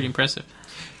impressive.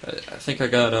 I think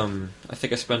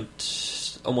I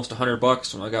spent almost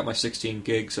 $100 when I got my 16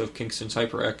 gigs of Kingston's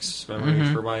HyperX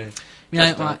memory for my.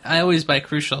 I always buy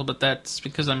Crucial, but that's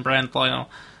because I'm brand loyal.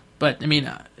 But I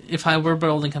mean, if I were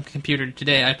building a computer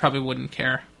today, I probably wouldn't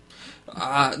care.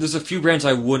 There's a few brands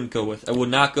I wouldn't go with. I would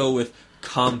not go with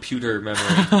computer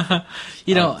memory.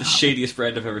 You know, the shadiest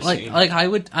brand I've ever seen. like I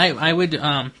would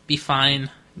be fine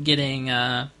getting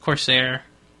Corsair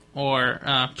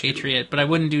or Patriot, but I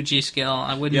wouldn't do G.Skill.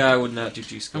 I wouldn't. Yeah, I would not do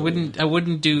G.Skill. I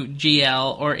wouldn't do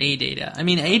GL or AData. I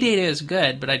mean, AData is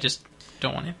good, but I just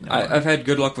don't want it. I've had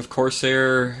good luck with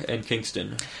Corsair and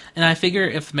Kingston. And I figure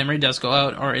if memory does go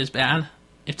out or is bad,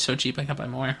 it's so cheap I can buy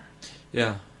more.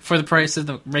 Yeah. For the price of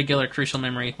the regular Crucial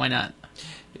memory, why not?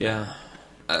 Yeah.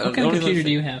 What kind of computer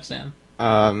do you have, Sam?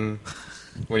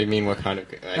 What do you mean? What kind of?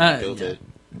 I can build it.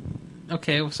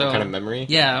 Okay, so What kind of memory?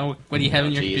 Yeah, what do you have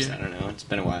in your Geez, computer? I don't know. It's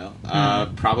been a while.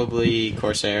 Probably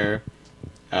Corsair.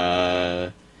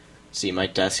 See, my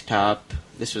desktop.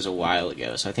 This was a while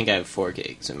ago, so I think I have 4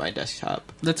 gigs in my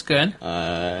desktop. That's good.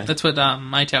 That's what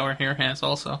my tower here has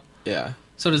also. Yeah.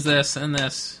 So does this and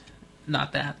this.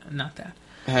 Not that, and not that.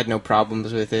 I had no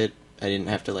problems with it. I didn't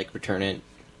have to return it.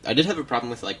 I did have a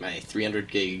problem with my 300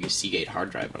 gig Seagate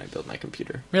hard drive when I built my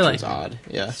computer. Really? Which was odd.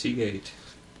 Yeah. Seagate.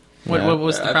 What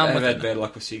was the problem I've with had it? bad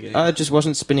luck with Seagate. It just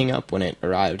wasn't spinning up when it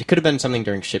arrived. It could have been something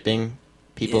during shipping.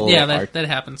 People. Yeah, that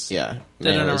happens. Yeah.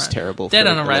 Dead Man, on it was arri- terrible. Dead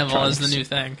for on arrival is electronics. the new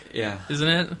thing, Yeah. isn't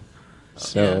it?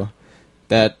 So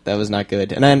that was not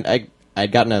good. And then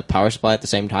I'd gotten a power supply at the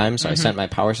same time, so I sent my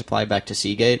power supply back to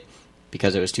Seagate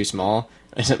because it was too small.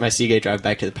 I sent my Seagate drive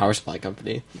back to the power supply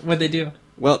company. What'd they do?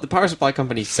 Well, the power supply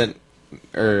company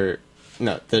the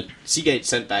Seagate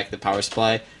sent back the power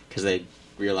supply because they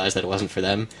realized that it wasn't for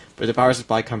them. But the power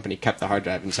supply company kept the hard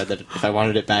drive and said that if I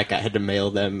wanted it back, I had to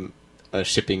mail them a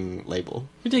shipping label.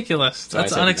 Ridiculous. So I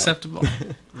That's said no. unacceptable.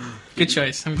 Good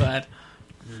choice. I'm glad.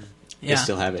 They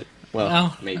still have it.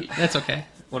 Well, maybe. That's okay.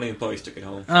 One of the employees took it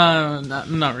home. Not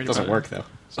really. It doesn't work, though.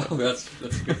 Oh, that's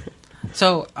good.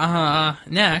 So,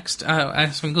 next, I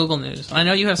have some Google news. I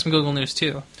know you have some Google news,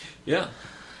 too. Yeah.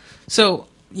 So,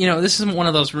 this is one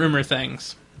of those rumor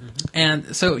things.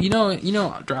 And so, you know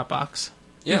Dropbox?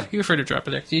 Yeah. You've heard of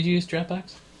Dropbox. Did you use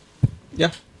Dropbox?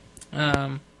 Yeah.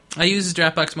 I use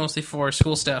Dropbox mostly for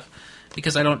school stuff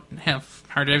because I don't have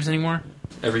hard drives anymore.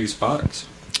 Ever use Box?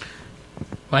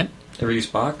 What? Ever use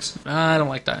Box? I don't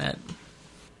like .NET.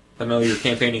 I know you were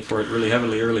campaigning for it really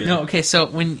heavily earlier. No, okay, so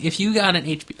if you got an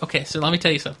HP... Okay, so let me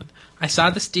tell you something. I saw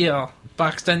this deal,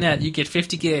 Box.net, you get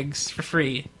 50 gigs for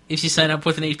free if you sign up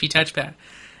with an HP touchpad.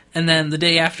 And then the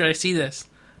day after I see this,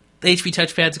 the HP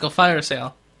touchpads go fire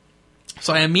sale.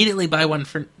 So I immediately buy one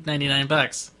for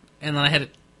 $99, and then I had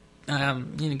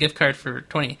a gift card for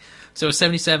 $20. So it was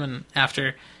 $77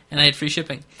 after, and I had free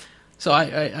shipping. So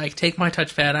I take my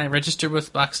touchpad, I register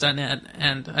with Box.net,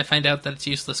 and I find out that it's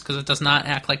useless because it does not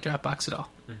act like Dropbox at all.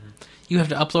 Mm-hmm. You have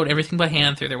to upload everything by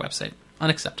hand through their website.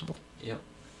 Unacceptable. Yep.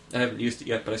 I haven't used it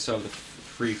yet, but I still have the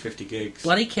free 50 gigs.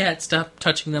 Bloody cat, stop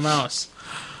touching the mouse.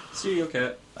 Studio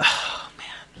Cat. Oh,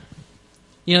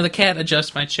 man. The cat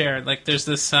adjusts my chair. Like, there's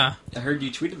this, I heard you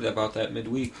tweeted about that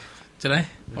midweek. Did I?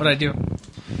 What'd I do?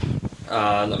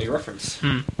 Let me reference.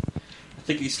 I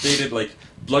think he stated,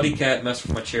 bloody cat messed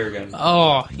with my chair again.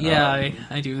 Oh, yeah,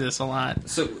 I do this a lot.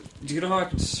 So, do you know how I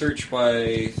can search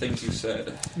by things you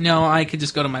said? No, I could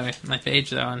just go to my page,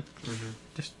 though, and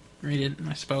just read it,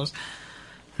 I suppose.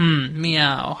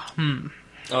 Meow.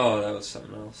 Oh, that was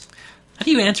something else. How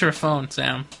do you answer a phone,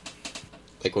 Sam?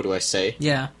 What do I say?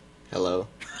 Yeah. Hello?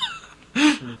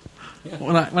 Yeah.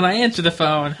 When I answer the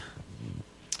phone,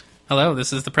 hello,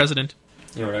 this is the president.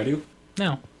 You know what I do?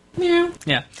 No. Meow.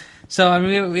 Yeah. So, I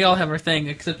mean, we all have our thing,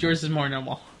 except yours is more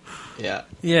normal. Yeah.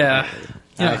 Yeah.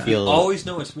 I feel Always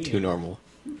know it's me. too normal.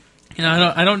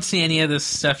 I don't see any of this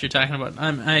stuff you're talking about.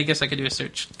 I guess I could do a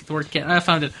search. The word cat. I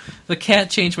found it. The cat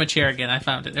changed my chair again. I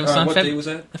found it. It was on what day was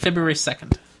that? February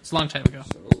 2nd. It's a long time ago.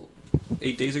 So,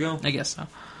 8 days ago? I guess so.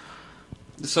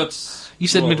 So it's... You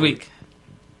said midweek.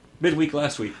 Midweek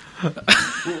last week.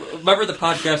 Remember the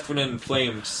podcast went in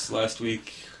flames last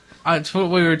week? It's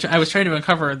what I was trying to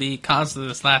uncover the cause of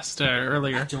this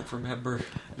earlier. I don't remember.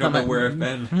 I don't know where I've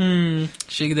been.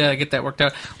 Should get that worked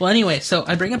out. Well, anyway, so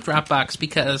I bring up Dropbox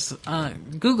because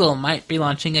Google might be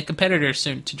launching a competitor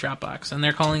soon to Dropbox, and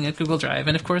they're calling it Google Drive.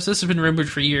 And of course, this has been rumored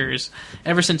for years,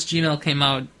 ever since Gmail came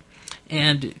out,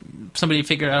 and somebody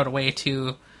figured out a way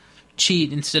to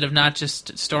cheat instead of not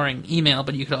just storing email,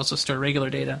 but you could also store regular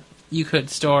data. You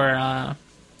could store,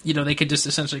 they could just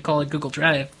essentially call it Google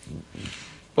Drive.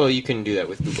 Well, you can do that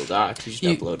with Google Docs. You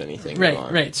just upload anything you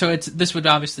want. Right. So this would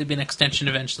obviously be an extension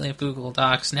eventually of Google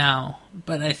Docs now,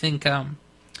 but I think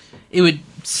it would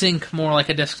sync more like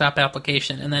a desktop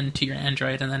application, and then to your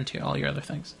Android, and then to all your other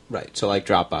things. Right. So like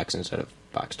Dropbox instead of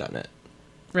Box.net.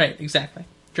 Right. Exactly.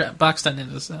 Box.net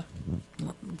is a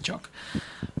joke.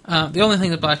 The only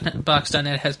thing that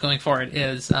Box.net has going for it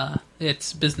is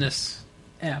its business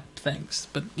app things,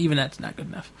 but even that's not good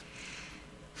enough.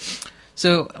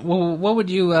 So, what would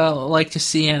you like to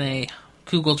see in a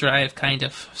Google Drive kind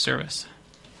of service?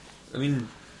 I mean,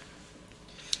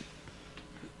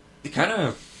 they kind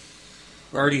of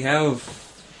already have.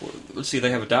 Let's see,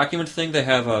 they have a document thing, they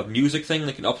have a music thing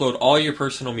they can upload all your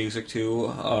personal music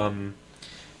to.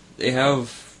 They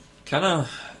have kind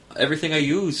of everything I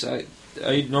use. I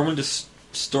normally just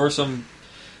store some.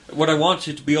 What I want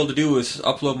it to be able to do is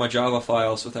upload my Java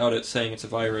files without it saying it's a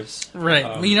virus. Right.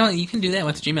 Well, you can do that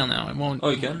with Gmail now. It won't. Oh,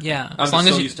 you can? Yeah. I'm just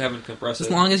so used to having to compress it.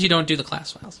 As long as you don't do the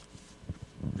class files.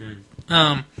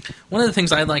 One of the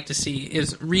things I'd like to see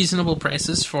is reasonable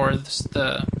prices for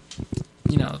the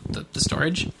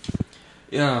storage.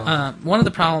 Yeah. One of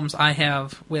the problems I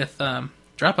have with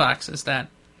Dropbox is that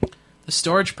the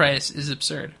storage price is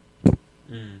absurd.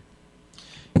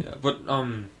 Yeah, but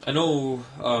I know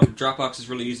Dropbox is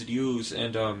really easy to use,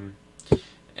 and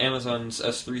Amazon's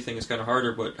S3 thing is kind of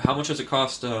harder. But how much does it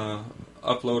cost to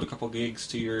upload a couple gigs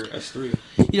to your S3?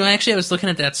 Actually, I was looking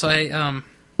at that. So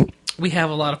we have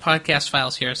a lot of podcast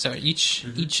files here. So each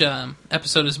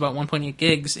episode is about 1.8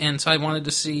 gigs, and so I wanted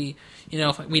to see,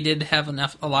 if we did have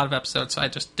a lot of episodes. So I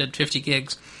just did 50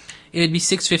 gigs. It would be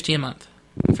 $6.50 a month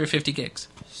for 50 gigs.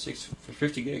 For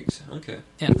 50 gigs, okay.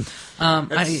 Yeah,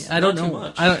 That's I don't not too know.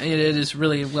 much. It is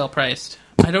really well priced.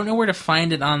 I don't know where to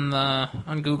find it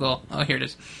on Google. Oh, here it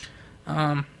is.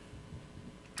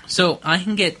 So I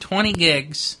can get 20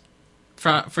 gigs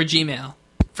for Gmail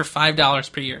for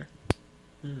 $5 per year,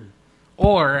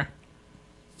 or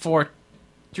for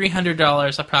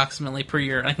 $300 approximately per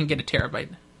year, I can get a terabyte.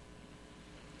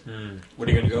 What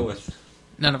are you going to go with?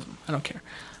 None of them. I don't care.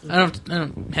 I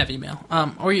don't have email.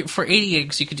 For 80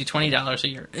 gigs, you could do $20 a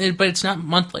year, but it's not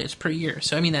monthly; it's per year.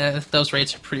 So I mean, those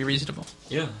rates are pretty reasonable.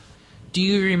 Yeah. Do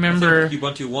you remember? I think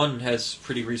Ubuntu One has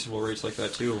pretty reasonable rates like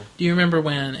that too. Do you remember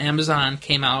when Amazon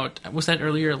came out? Was that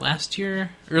early last year,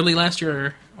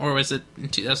 or was it in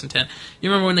 2010?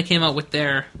 You remember when they came out with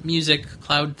their music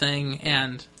cloud thing,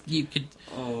 and you could,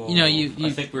 I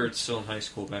think we were still in high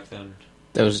school back then.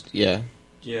 That was yeah.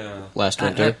 Last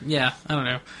winter. I don't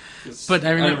know. But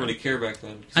I didn't really care back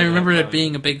then. I remember it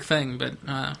being a big thing, but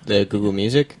the Google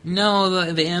Music.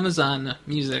 No, the Amazon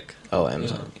Music. Oh,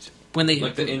 Amazon Music. When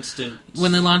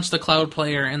they launched the Cloud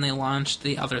Player and they launched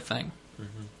the other thing,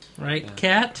 right? Yeah.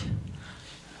 Cat.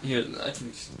 Yeah, I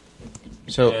can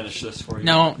banish this for you.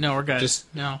 No, we're good.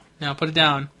 No, put it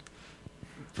down.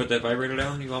 Put that vibrator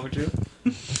down. You want me to?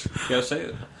 You gotta say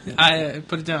it. I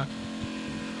put it down.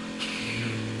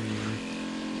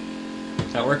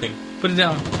 It's not working. Put it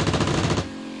down.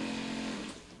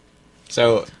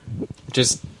 So,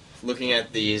 just looking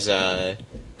at these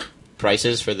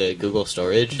prices for the Google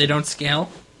storage, they don't scale.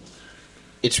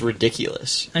 It's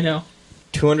ridiculous. I know.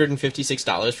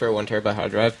 $256 for a 1 terabyte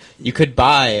hard drive. You could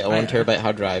buy a 1 terabyte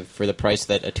hard drive for the price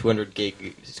that a 200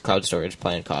 gig cloud storage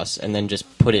plan costs, and then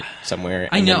just put it somewhere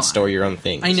and then store your own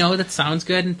things. I know that sounds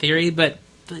good in theory, but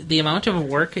the amount of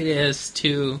work it is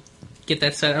to get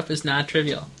that set up is not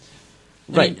trivial.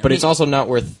 But it's also not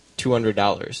worth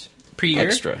 $200 per year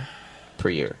extra per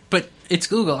year. But it's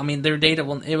Google. I mean, their data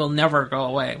will never go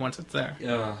away once it's there.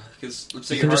 Yeah, because let's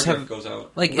say your hard drive goes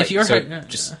out. Like if you're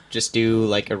just do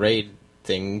like a RAID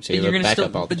thing, so you have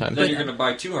backup all the time. Then you're going to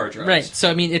buy 2 hard drives, right?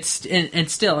 So I mean, it's and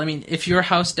still, I mean, if your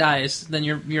house dies, then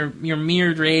your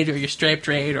mirrored RAID or your striped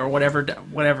RAID or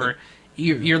whatever.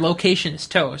 Your location is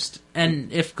toast,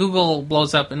 and if Google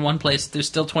blows up in one place, there's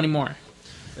still 20 more.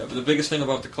 Yeah, but the biggest thing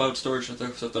about the cloud storage and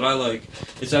stuff that I like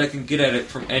is that I can get at it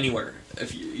from anywhere.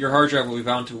 If your hard drive will be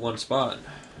bound to one spot.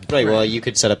 Right. Well, you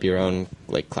could set up your own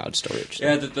cloud storage.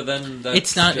 Yeah, but then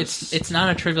that's it's not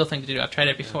a trivial thing to do. I've tried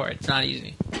it before. It's not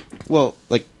easy. Well,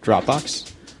 like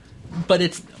Dropbox. But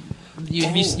it's you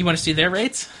want to see their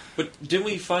rates? But didn't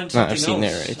we find something else? I've seen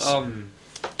their rates.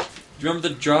 Do you remember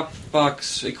the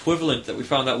Dropbox equivalent that we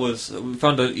found? You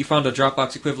found a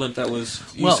Dropbox equivalent that was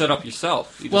set up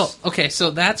yourself. Okay, so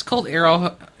that's called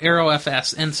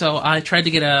ArrowFS, and so I tried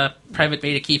to get a private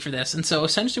beta key for this. And so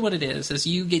essentially, what it is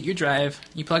you get your drive,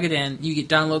 you plug it in, you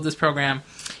download this program,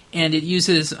 and it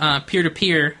uses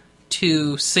peer-to-peer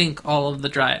to sync all of the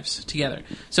drives together.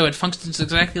 So it functions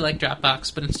exactly like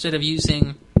Dropbox, but instead of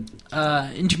using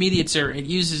intermediate server, it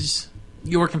uses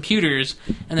your computers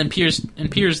and then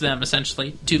peers them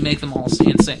essentially to make them all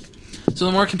in sync. So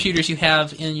the more computers you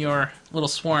have in your little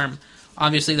swarm,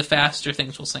 obviously the faster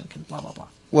things will sync and blah blah blah.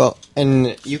 Well,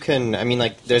 and you can,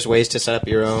 there's ways to set up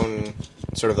your own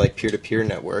sort of like peer-to-peer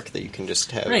network that you can just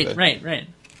have. Right.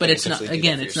 But it's not. essentially do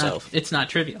Again, that for it's yourself. not. It's not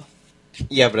trivial.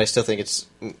 Yeah, but I still think it's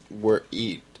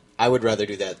I would rather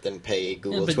do that than pay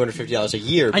Google but- $250 a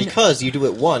year I kn- because you do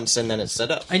it once and then it's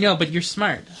set up. I know, but you're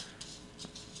smart.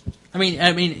 I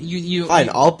mean, you. Fine,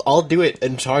 I'll do it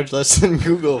and charge less than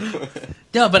Google.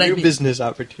 No, but New I mean, business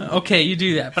opportunity. okay, you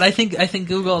do that, but I think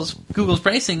Google's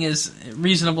pricing is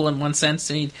reasonable in one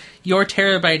sense. I mean, your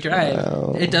terabyte drive,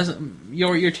 Well. it doesn't.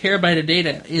 Your terabyte of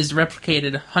data is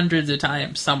replicated hundreds of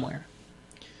times somewhere.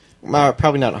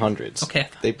 Probably not hundreds. Okay,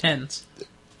 They- tens.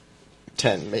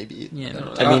 10 maybe. Yeah,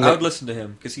 no, I mean, I would listen to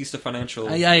him because he's the financial.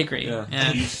 I agree. Yeah,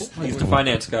 he's the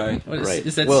finance guy. What is, Right.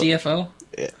 is that Well- CFO?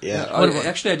 Yeah.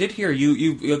 Actually, I did hear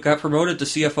you got promoted to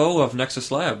CFO of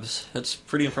Nexus Labs. That's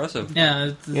pretty impressive. Yeah.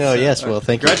 it's, Oh, yes, well,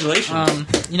 thank you. Congratulations.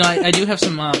 I do have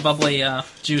some bubbly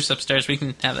juice upstairs. We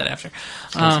can have that after.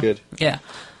 Sounds good. Yeah.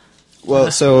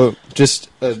 Well, so just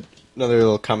another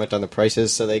little comment on the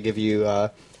prices. So they give you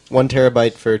 1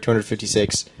 terabyte for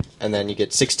 $256, and then you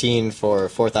get 16 for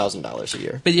 $4,000 a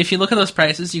year. But if you look at those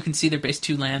prices, you can see they're based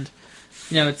to land.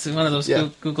 You know, it's one of those Yeah.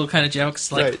 Google kind of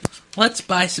jokes. Like, Right. let's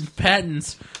buy some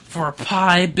patents for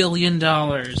 $5 billion.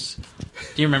 Do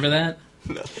you remember that?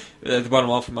 At the bottom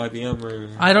off from IBM or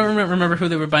I don't remember who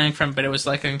they were buying from, but it was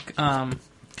like a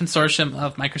consortium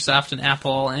of Microsoft and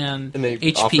Apple and And they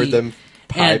HP. offered them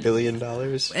 $5 And- billion.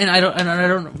 And I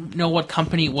don't know what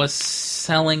company was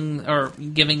selling or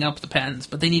giving up the patents,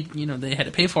 but they had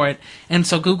to pay for it. And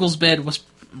so Google's bid was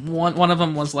one of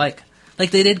them was like they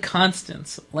did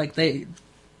Constance, like they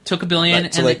took $1 billion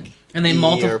Right, so and like they E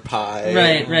multiplied. or pi.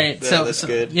 Right. Yeah, that's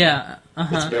good. Yeah.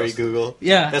 That's very Google.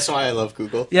 Yeah. That's why I love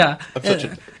Google. Yeah. I'm such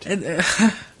a... And,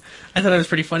 I thought it was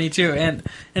pretty funny too, and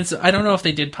so I don't know if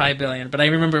they did pi billion, but I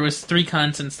remember it was 3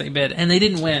 constants they bid, and they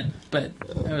didn't win, but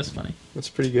it was funny. That's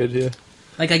pretty good, yeah.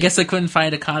 Like, I guess I couldn't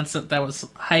find a constant that was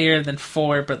higher than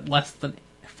 4, but less than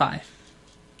 5.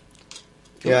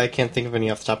 Yeah, I can't think of any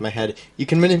off the top of my head. You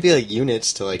can manipulate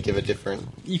units to, like, give a different...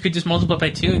 You could just multiply by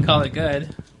 2 and call it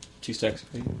good. 2 stacks.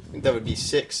 That would be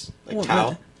 6. Like Well, tau.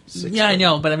 but- 6 yeah, I tau.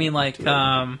 know, but I mean, like,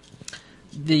 the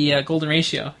golden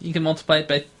ratio. You can multiply it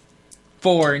by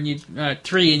 4 and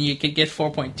 3, and you could get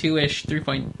 4.2-ish,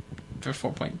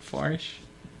 4.4-ish.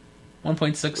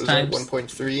 1.6 Was times. that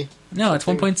 1.3? No, it's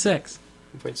 1.6.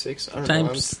 1.6? I don't know.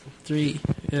 Times 3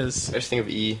 is I just think of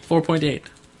E. 4.8.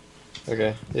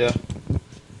 Okay, yeah.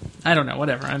 I don't know,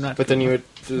 whatever. I'm not. But then you would...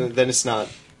 Then it's not...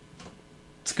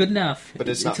 It's good enough. But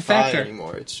it's not a 5 factor.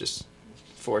 anymore. It's just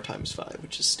 4 times 5,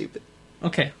 which is stupid.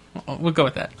 Okay, we'll go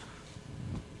with that.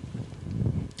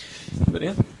 But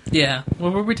yeah, Yeah.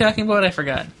 What were we talking about? I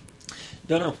forgot.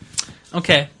 don't know.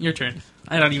 Okay, your turn.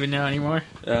 I don't even know anymore.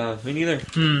 Me neither.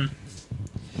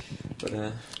 But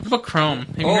What about Chrome?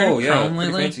 Have you heard of yeah, Chrome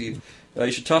pretty lately? fancy.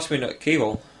 You should toss me a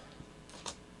cable.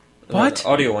 What?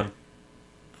 Audio one.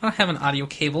 I don't have an audio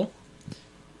cable.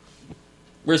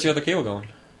 Where's the other cable going?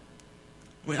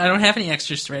 I don't have any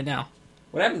extras right now.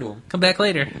 What happened to them? Come back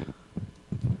later.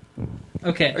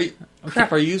 Okay. Are you,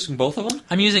 Crap, are you using both of them?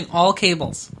 I'm using all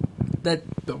cables. That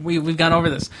we've gone over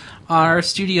this. Our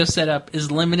studio setup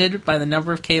is limited by the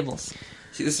number of cables.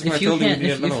 See, this is why I If you told you we can't,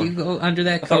 needed if another you one. go under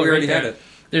that I cord, thought we already right had there, it.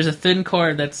 there's a thin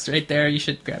cord that's right there. You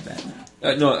should grab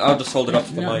that. No, I'll just hold it up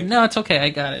to the mic. No, it's okay. I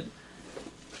got it.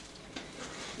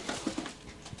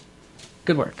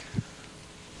 Good work.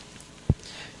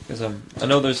 Because I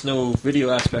know there's no video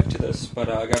aspect to this, but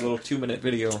I got a little 2-minute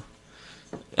video.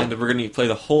 And we're going to play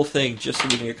the whole thing just so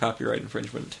we can get copyright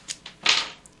infringement.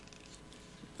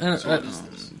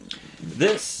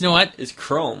 This You know what? is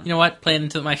Chrome. You know what? Play it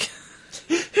into the mic.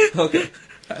 Okay.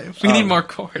 We need more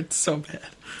cords so bad.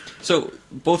 So,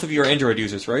 both of you are Android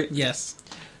users, right? Yes.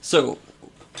 So,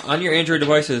 on your Android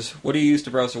devices, what do you use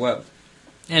to browse the web?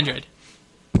 Android.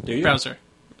 Do you? Browser.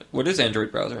 What is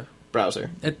Android browser? Browser.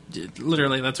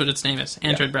 Literally, that's what its name is.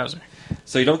 Android browser.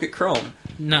 So you don't get Chrome.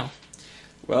 No.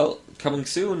 Well, coming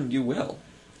soon, you will.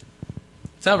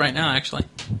 It's out right now, actually.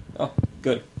 Oh,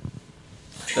 good.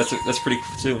 That's pretty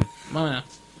soon. Oh,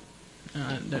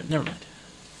 no. Never mind.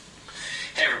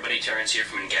 Hey everybody, Terrence here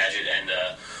from Engadget, and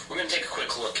we're going to take a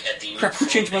quick look at the new Crap, who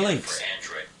changed my Chrome beta links? for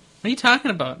Android. What are you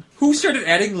talking about? Who started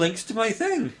adding links to my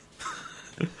thing?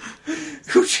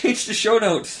 Who changed the show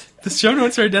notes? The show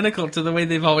notes are identical to the way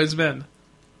they've always been.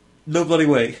 No bloody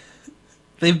way.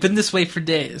 They've been this way for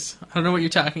days. I don't know what you're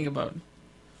talking about.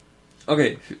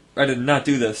 Okay, I did not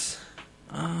do this.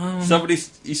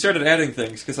 You started adding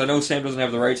things, because I know Sam doesn't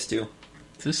have the rights to.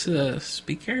 Is this a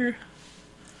speaker?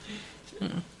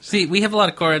 See, we have a lot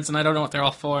of cords, and I don't know what they're all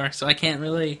for, so I can't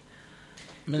really...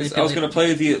 I was going to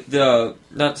play the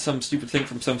not some stupid thing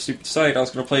from some stupid site. I was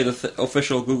going to play the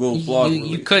official Google blog.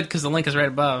 You could, because the link is right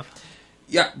above.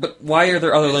 Yeah, but why are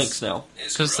there other links now?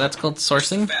 Because that's called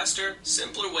sourcing. Faster,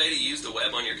 simpler way to use the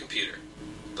web on your computer.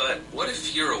 But what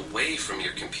if you're away from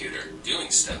your computer, doing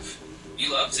stuff?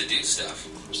 You love to do stuff.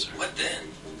 What then?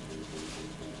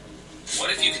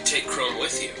 What if you could take Chrome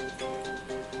with you?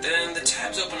 Then the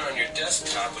tabs open on your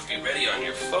desktop would be ready on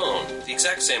your phone, the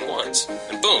exact same ones.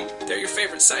 And boom, they're your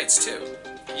favorite sites too.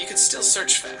 You can still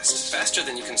search fast, faster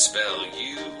than you can spell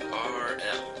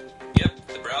URL. Yep,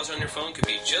 the browser on your phone could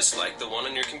be just like the one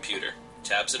on your computer,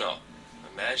 tabs and all.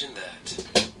 Imagine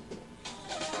that.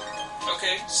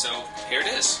 Okay, so here it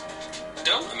is.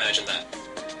 Don't imagine that.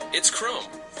 It's Chrome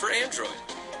for Android.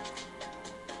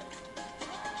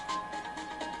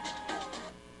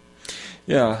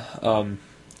 Yeah,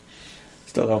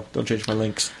 still though, don't change my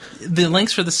links. The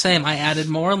links are the same. I added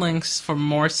more links for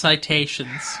more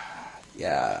citations.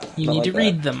 Yeah. You need to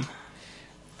read them.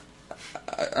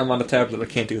 I'm on a tablet, I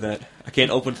can't do that. I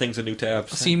can't open things in new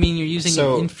tabs. So you mean you're using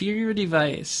an inferior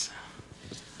device?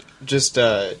 Just,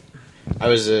 I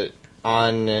was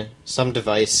on some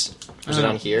device. Was it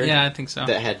on here? Yeah, I think so.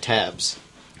 That had tabs.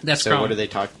 That's so Chrome. what are they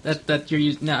talking? That you're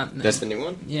using? No, that's the new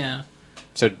one. Yeah.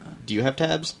 So do you have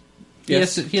tabs?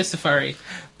 Yes. He has Safari.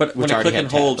 But when I click and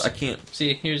hold, tabs. I can't.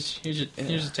 See, here's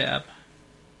a tab.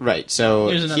 Right. So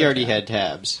he already had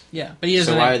tabs. Yeah, but he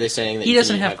doesn't. So why are they saying that he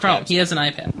doesn't have Chrome? Tabs? He has an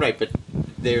iPad. Right, but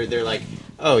they're like,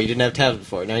 oh, you didn't have tabs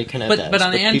before. Now you can have tabs. But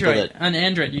on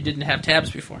Android, you didn't have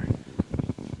tabs before.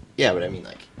 Yeah, but I mean,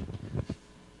 like,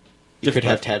 you could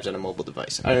have tabs on a mobile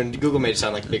device. Google made it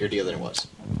sound like a bigger deal than it was.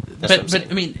 But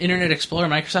I mean, Internet Explorer,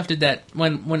 Microsoft did that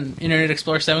when Internet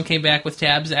Explorer 7 came back with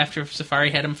tabs after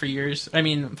Safari had them for years. I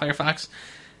mean, Firefox.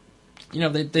 You know,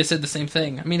 they said the same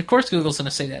thing. I mean, of course Google's going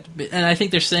to say that. And I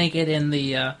think they're saying it in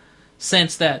the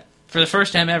sense that, for the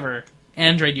first time ever,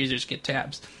 Android users get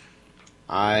tabs.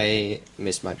 I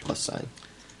missed my plus sign.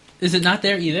 Is it not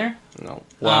there either? No.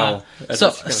 Wow.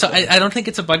 So I don't think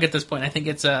it's a bug at this point. I think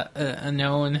it's a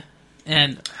known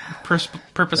and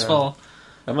purposeful...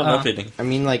 I'm not updating. I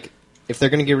mean, like, if they're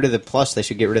going to get rid of the plus, they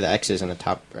should get rid of the X's in the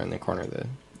top or in the corner of the...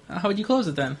 How would you close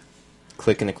it then?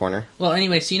 Click in the corner. Well,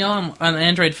 anyway, so you know on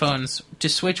Android phones, to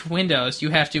switch Windows, you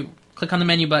have to click on the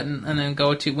menu button and then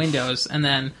go to Windows and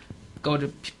then go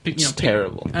to... It's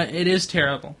terrible. It is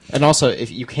terrible. And also,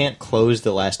 if you can't close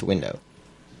the last window.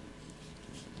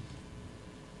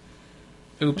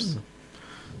 Oops.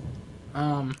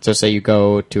 So say you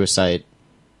go to a site...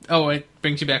 Oh, it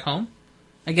brings you back home?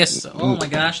 I guess, oh my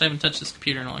gosh, I haven't touched this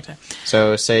computer in a long time.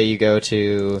 So, say you go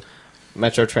to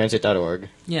metrotransit.org.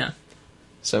 Yeah.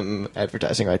 Some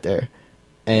advertising right there.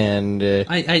 And...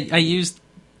 I use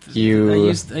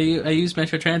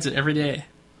Metro Transit every day.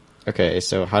 Okay,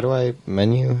 so how do I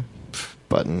menu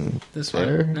button this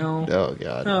there? One? No. Oh,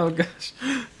 God. Oh, gosh.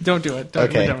 Don't do it.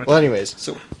 Okay, well, anyways,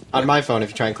 so on my phone, if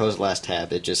you try and close the last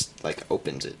tab, it just, like,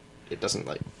 opens it. It doesn't,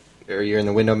 like... Or you're in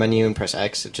the window menu and press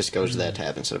X, it just goes to that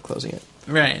tab instead of closing it.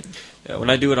 Right. Yeah, when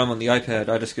I do it on the iPad,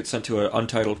 I just get sent to an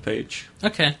untitled page.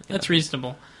 Okay, that's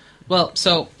reasonable. Well,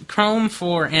 so Chrome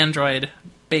for Android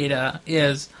beta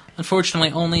is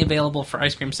unfortunately only available for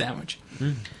Ice Cream Sandwich.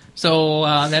 So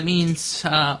that means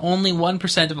only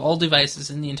 1% of all devices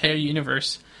in the entire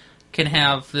universe can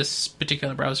have this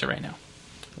particular browser right now.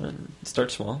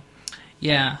 Start small.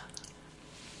 Yeah.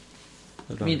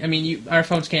 I mean, our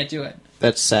phones can't do it.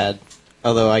 That's sad.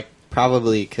 Although I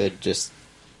probably could just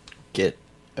get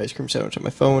Ice Cream Sandwich on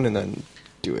my phone and then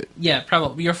do it. Yeah,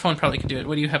 probably. Your phone probably could do it.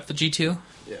 What do you have, the G2?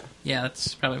 Yeah. Yeah,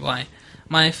 that's probably why.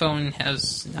 My phone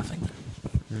has nothing.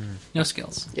 No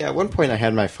skills. Yeah, at one point I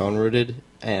had my phone rooted,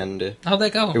 and... How'd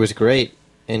that go? It was great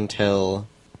until...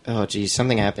 Oh, geez,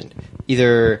 something happened.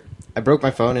 Either I broke my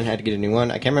phone and had to get a new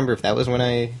one. I can't remember if that was when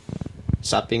I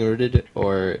stopped being rooted,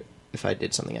 or if I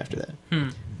did something after that.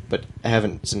 But I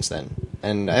haven't since then,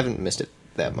 and I haven't missed it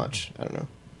that much. I don't know.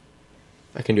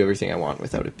 I can do everything I want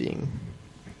without it being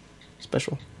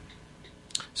special.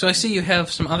 So I see you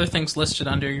have some other things listed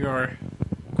under your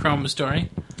Chrome story.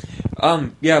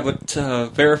 Yeah, but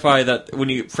verify that when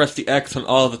you press the X on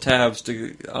all the tabs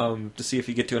to see if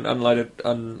you get to an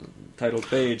untitled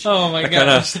page. Oh my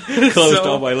gosh! I kind of closed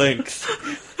all my links.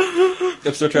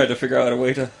 I'm still trying to figure out a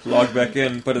way to log back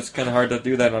in, but it's kind of hard to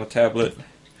do that on a tablet.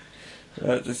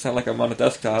 It's not like I'm on a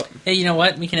desktop. Hey, you know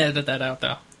what? We can edit that out,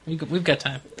 though. We've got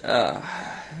time.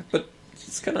 But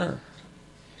it's kind of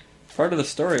part of the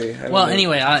story. Well,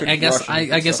 anyway, I guess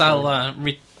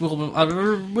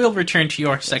we'll return to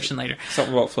your section later.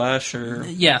 Something about Flash, or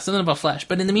something about Flash.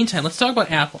 But in the meantime, let's talk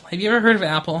about Apple. Have you ever heard of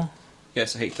Apple?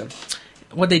 Yes, I hate them.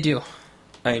 What'd they do?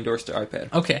 I endorsed their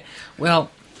iPad. Okay,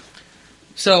 well,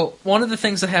 so one of the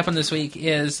things that happened this week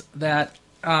is that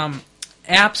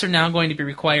apps are now going to be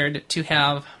required to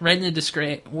have Retina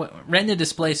display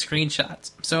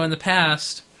screenshots. So in the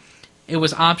past, it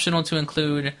was optional to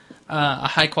include a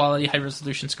high-quality,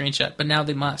 high-resolution screenshot, but now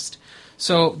they must.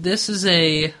 So this is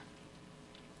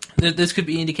this could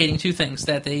be indicating two things,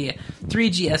 that the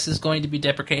 3GS is going to be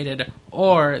deprecated,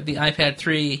 or the iPad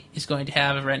 3 is going to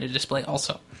have a Retina display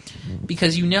also.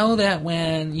 Because you know that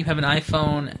when you have an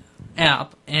iPhone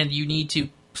app and you need to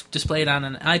display it on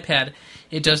an iPad,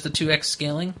 it does the 2x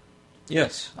scaling.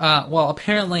 Yes. Well,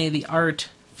 apparently the art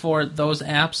for those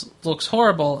apps looks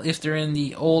horrible if they're in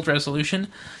the old resolution.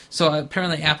 So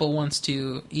apparently Apple wants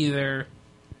to either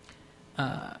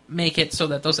make it so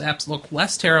that those apps look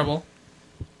less terrible,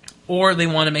 or they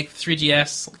want to make the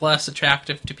 3GS less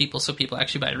attractive to people so people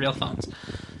actually buy real phones.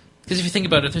 Because if you think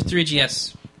about it, the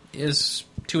 3GS is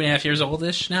 2.5 years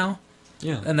old-ish now,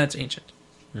 Yeah. and that's ancient.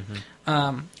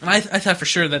 I thought for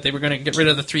sure that they were going to get rid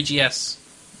of the 3GS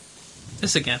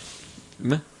this again.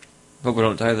 Meh. Hope we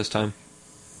don't die this time.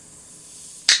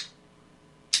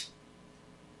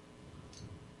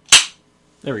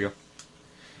 There we go.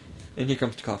 And here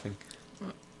comes the coughing.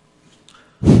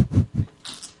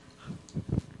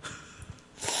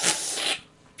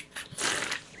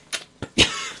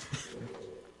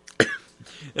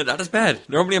 And not as bad.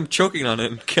 Normally I'm choking on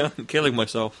it and killing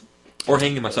myself. Or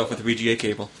hanging myself with a VGA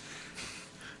cable.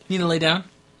 You need to lay down?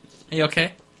 Are you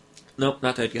okay? Nope,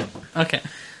 not dead yet. Okay.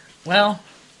 Well,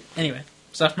 anyway,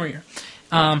 sophomore year.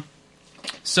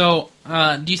 So,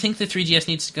 do you think the 3GS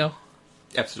needs to go?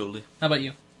 Absolutely. How about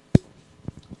you?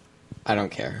 I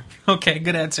don't care. Okay,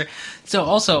 good answer. So,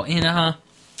 also, in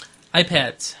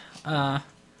iPads, no,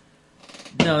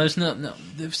 there's no.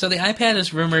 So, the iPad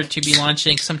is rumored to be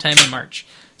launching sometime in March.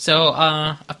 So,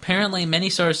 apparently, many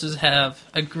sources have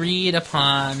agreed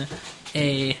upon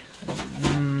a.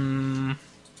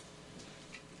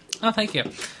 Oh, thank you.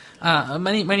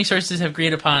 Many sources have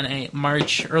agreed upon a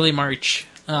early March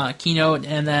keynote,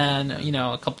 and then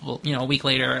a week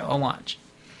later a launch.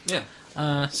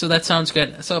 Yeah. So that sounds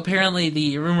good. So apparently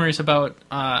the rumors about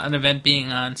an event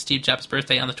being on Steve Jobs'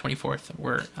 birthday on the 24th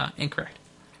were incorrect.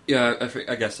 Yeah,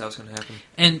 I guess that was going to happen.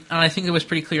 And I think it was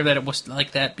pretty clear that it was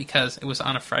like that because it was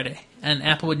on a Friday, and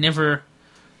Apple would never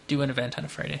do an event on a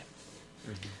Friday.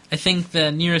 Mm-hmm. I think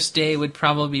the nearest day would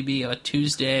probably be a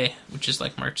Tuesday, which is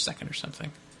like March 2nd or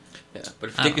something. Yeah, but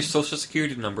if you take your social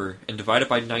security number and divide it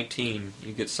by 19,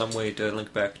 you get some way to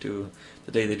link back to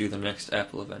the day they do the next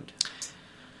Apple event.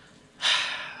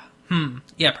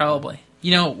 Yeah, probably.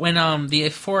 You know, when the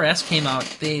 4S came out,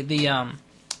 the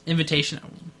invitation...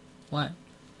 What?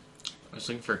 I was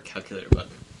looking for a calculator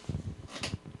button.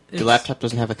 The laptop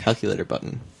doesn't have a calculator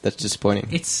button. That's disappointing.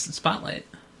 It's Spotlight.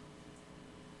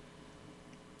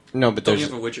 No, but Don't there's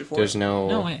you have a widget for there's it?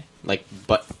 No way.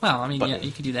 Well, I mean, button. yeah,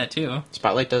 you could do that too.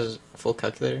 Spotlight does a full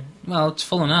calculator. Well, it's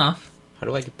full enough. How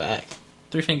do I get back?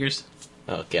 3 fingers.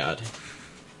 Oh God,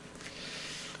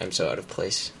 I'm so out of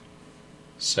place.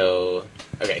 So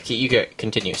okay, you can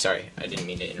continue. Sorry, I didn't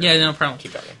mean to interrupt. Yeah, no problem.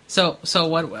 Keep talking. So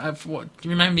what?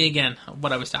 Remind me again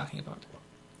what I was talking about.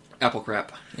 Apple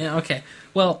crap. Yeah. Okay.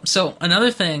 Well, so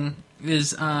another thing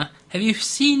is, have you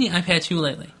seen the iPad 2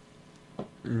 lately?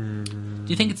 Do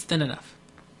you think it's thin enough?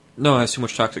 No, it has too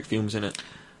much toxic fumes in it.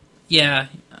 Yeah.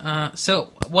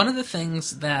 So one of the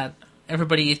things that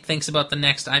everybody thinks about the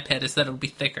next iPad is that it'll be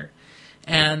thicker,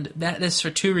 and that is for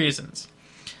 2 reasons.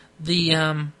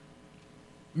 The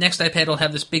next iPad will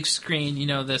have this big screen,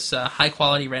 this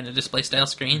high-quality Retina display style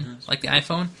screen, like the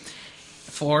iPhone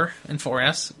 4 and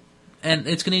 4S, and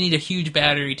it's going to need a huge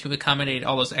battery to accommodate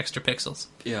all those extra pixels.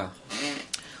 Yeah.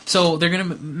 So they're going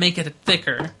to make it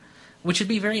thicker, which would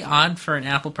be very odd for an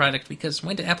Apple product, because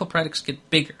when do Apple products get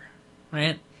bigger,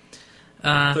 right?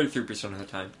 33% of the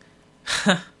time.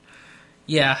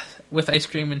 Yeah, with ice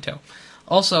cream in tow.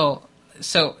 Also,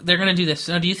 so they're going to do this.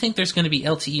 Now, do you think there's going to be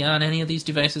LTE on any of these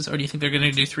devices, or do you think they're going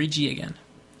to do 3G again?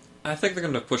 I think they're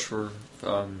going to push for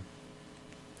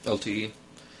LTE.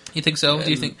 You think so? And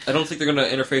Do you think? I don't think they're going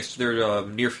to interface to their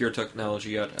near-field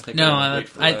technology yet. I think No, they're gonna wait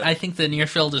for that. I think the near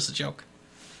field is a joke.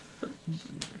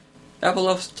 Apple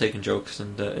loves taking jokes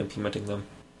and implementing them.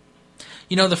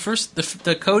 You know,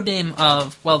 the code name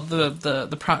of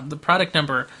the product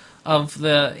number of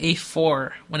the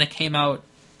A4 when it came out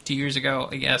 2 years ago,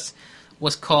 I guess,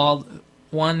 was called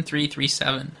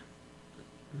 1337,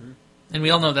 and we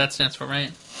all know what that stands for,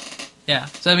 right? Yeah.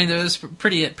 So I mean, it was a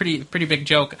pretty big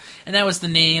joke, and that was the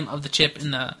name of the chip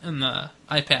in the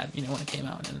iPad, when it came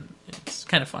out, and it's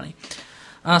kind of funny.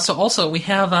 So also we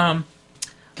have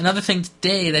another thing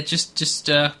today that just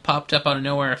popped up out of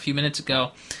nowhere a few minutes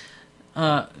ago.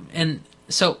 And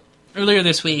so earlier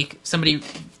this week, somebody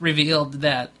revealed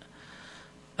that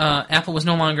Apple was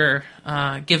no longer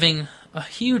giving a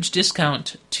huge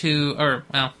discount to, or,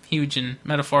 well, huge in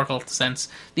metaphorical sense.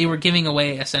 They were giving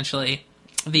away, essentially,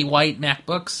 the white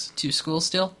MacBooks to schools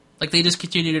still. Like, they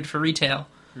discontinued it for retail,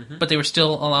 but they were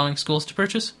still allowing schools to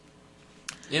purchase.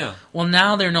 Yeah. Well,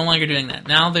 now they're no longer doing that.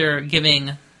 Now they're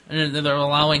allowing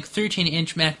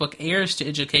 13-inch MacBook Airs to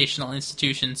educational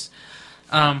institutions.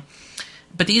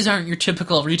 But these aren't your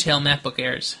typical retail MacBook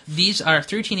Airs. These are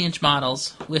 13-inch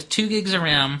models with 2 gigs of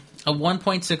RAM, a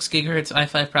 1.6 gigahertz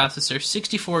i5 processor,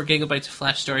 64 gigabytes of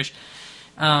flash storage,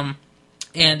 and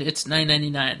it's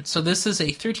 $999. So this is a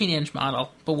 13-inch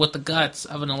model, but with the guts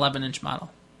of an 11-inch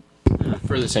model.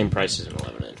 For the same price as an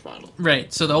 11-inch model.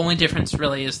 Right, so the only difference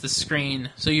really is the screen.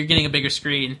 So you're getting a bigger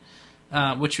screen,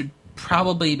 which would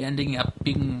probably be ending up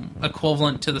being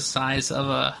equivalent to the size of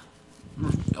a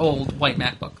old white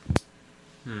MacBook.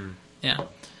 Yeah.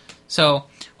 So,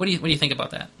 what do you think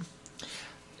about that?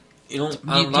 You know, Do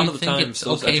a lot you of the think times it's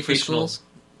those okay for educational... schools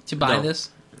to buy No. this?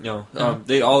 No, No.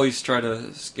 they always try to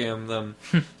scam them.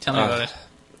 Tell me about it.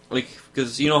 Like,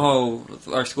 because you know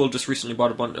how our school just recently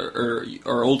bought a bunch, or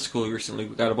our old school recently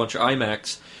got a bunch of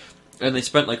iMacs, and they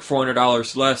spent like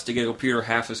 $400 less to get a computer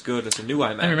half as good as a new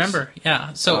iMac. I remember,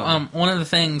 yeah. So, one of the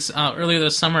things earlier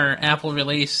this summer, Apple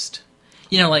released,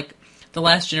 like the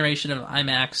last generation of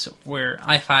iMacs were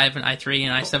i5 and i3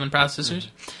 and i7 processors.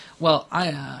 Well,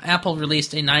 Apple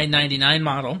released a $999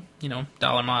 model,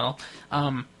 dollar model,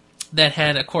 that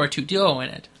had a Core 2 Duo in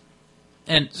it,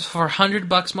 and for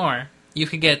 $100 more, you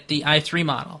could get the i3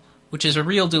 model, which is a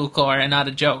real dual core and not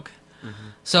a joke.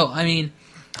 So, I mean,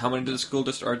 How many did our school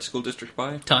district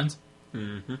buy? tons.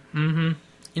 Mm-hmm.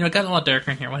 It got a lot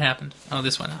darker in here. What happened? Oh,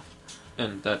 this went off.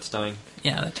 And that's dying.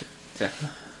 Yeah, that too. Yeah.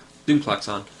 Doom clock's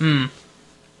on.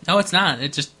 No, it's not.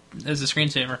 It just is a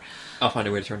screensaver. I'll find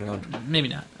a way to turn it on. Maybe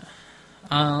not.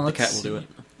 The cat will do it.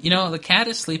 The cat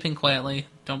is sleeping quietly.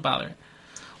 Don't bother it.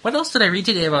 What else did I read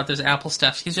today about this Apple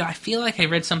stuff? Because I feel like I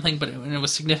read something, but it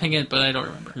was significant, but I don't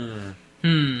remember.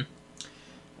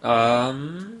 I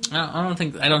don't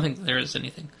think there is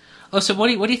anything. Oh, so what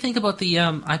do you think about the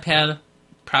iPad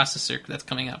processor that's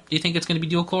coming up? Do you think it's going to be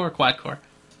dual core or quad core?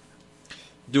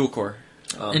 Dual core.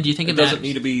 And do you think it doesn't matters?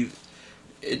 need to be?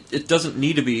 It doesn't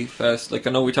need to be fast. Like I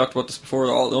know we talked about this before.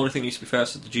 The only thing that needs to be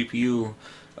fast is the GPU.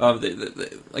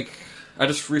 I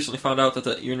just recently found out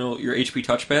that your HP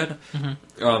touchpad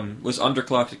was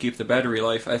underclocked to keep the battery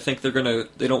life. I think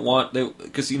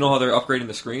because you know how they're upgrading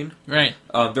the screen. Right.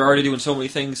 They're already doing so many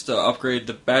things to upgrade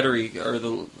the battery or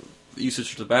the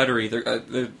usage of the battery.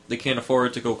 They can't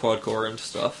afford to go quad core and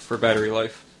stuff for battery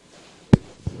life.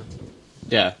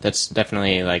 Yeah, that's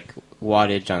definitely like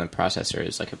wattage on the processor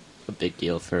is like a big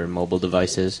deal for mobile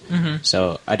devices.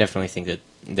 So I definitely think that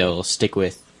they'll stick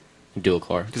with dual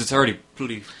core Because it's already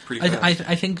pretty fast.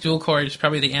 I think dual core is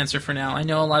probably the answer for now. I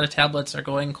know a lot of tablets are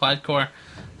going quad core,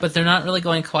 but they're not really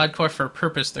going quad core for a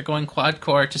purpose. They're going quad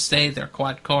core to say they're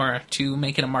quad core to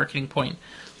make it a marketing point.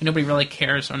 Nobody really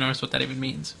cares or knows what that even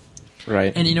means.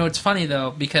 right. And it's funny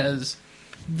though because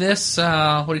this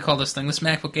what do you call this thing? This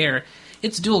MacBook Air,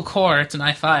 it's dual core. It's an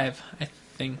i5, I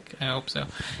think. I hope so.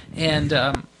 And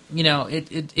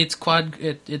it's quad.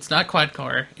 It's not quad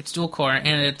core. It's dual core,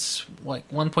 and it's like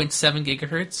 1.7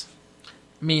 gigahertz.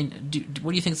 I mean,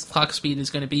 what do you think the clock speed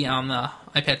is going to be on the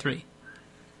iPad 3?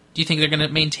 Do you think they're going to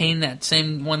maintain that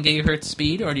same 1 gigahertz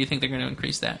speed, or do you think they're going to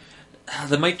increase that?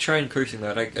 They might try increasing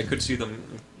that. I could see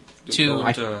them going to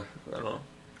I don't know.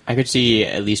 I could see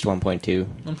at least 1.2.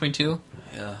 1.2.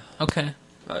 Yeah, Okay.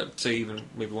 I'd say even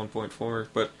maybe 1.4,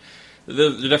 but they're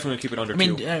definitely going to keep it under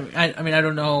 2. I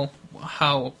don't know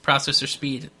how processor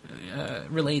speed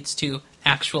relates to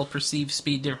actual perceived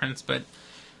speed difference, but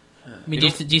do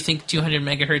you think 200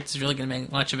 megahertz is really going to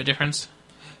make much of a difference?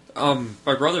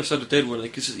 My brother said it did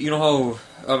because you know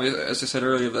how, as I said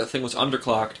earlier, that thing was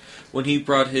underclocked when he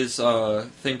brought his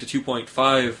thing to 2.5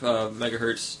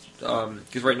 megahertz.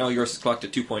 Because right now yours is clocked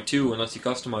at 2.2 unless you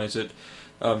customize it.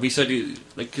 He said,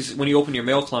 because when you open your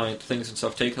mail client, things and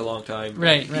stuff take a long time.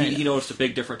 Right. He noticed a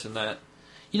big difference in that.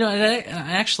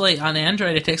 Actually, on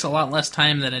Android, it takes a lot less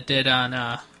time than it did on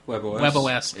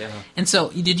WebOS. Yeah. And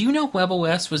so, did you know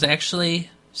WebOS was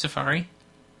actually Safari?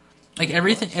 Like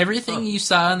everything you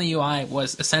saw in the UI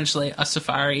was essentially a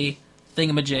Safari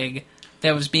thingamajig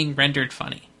that was being rendered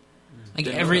funny. Like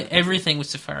everything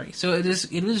was Safari. So it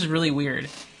is really weird.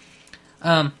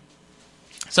 So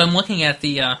I'm looking at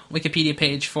the Wikipedia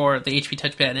page for the HP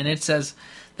touchpad, and it says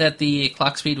that the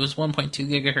clock speed was 1.2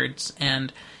 gigahertz,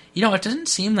 and it doesn't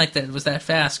seem like that it was that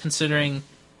fast, considering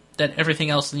that everything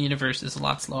else in the universe is a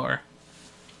lot slower.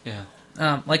 Yeah.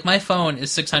 Like my phone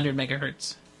is 600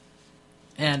 megahertz,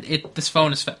 and this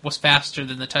phone was faster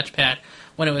than the touchpad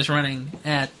when it was running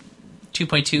at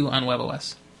 2.2 on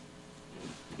WebOS.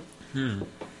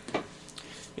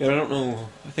 Yeah, I don't know.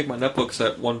 I think my netbook's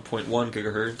at 1.1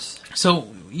 gigahertz. So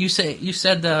you said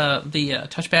the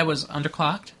touchpad was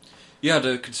underclocked? Yeah,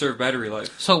 to conserve battery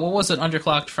life. So what was it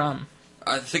underclocked from?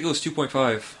 I think it was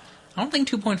 2.5. I don't think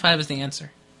 2.5 is the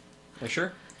answer. Are you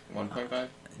sure? 1.5?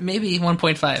 Maybe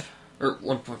 1.5. Or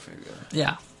 1.5, yeah.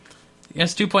 Yeah.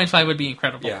 Yes, 2.5 would be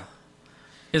incredible. Yeah.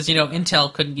 Because,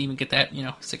 Intel couldn't even get that,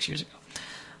 6 years ago.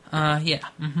 Yeah.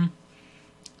 Mm-hmm.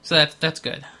 So that's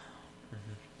good.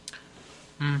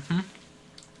 Mm-hmm.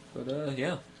 But,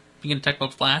 yeah. You gonna talk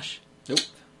about Flash? Nope.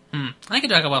 I can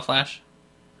talk about Flash.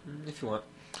 If you want.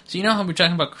 So you know how we were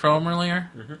talking about Chrome earlier?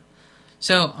 Mm-hmm.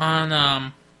 So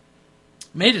on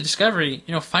made a discovery,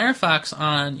 Firefox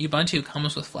on Ubuntu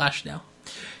comes with Flash now.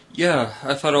 Yeah,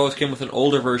 I thought it always came with an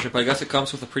older version, but I guess it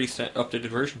comes with a pretty updated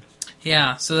version.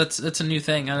 Yeah, so that's a new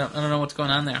thing. I don't know what's going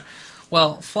on there.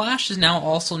 Well, Flash is now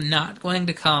also not going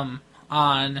to come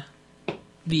on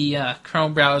the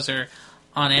Chrome browser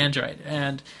on Android,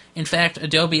 and in fact,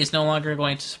 Adobe is no longer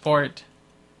going to support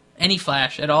any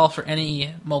Flash at all for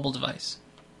any mobile device.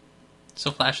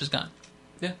 So Flash is gone.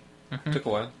 Yeah, Mm-hmm. took a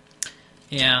while.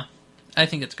 Yeah, I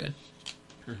think it's good.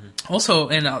 Mm-hmm. Also,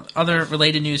 in other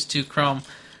related news to Chrome,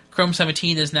 Chrome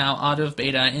 17 is now out of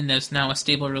beta and is now a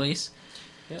stable release.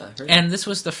 Yeah, I heard. And this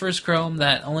was the first Chrome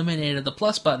that eliminated the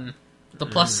plus button, the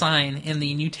plus sign in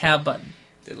the new tab button.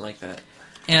 Didn't like that.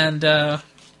 And I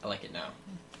like it now.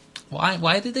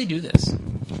 why did they do this?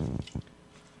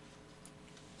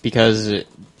 Because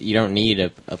you don't need a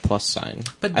plus sign.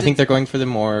 But I think they're going for the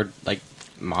more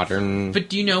modern. But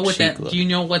do you know what chic look. Do you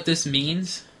know what this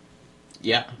means?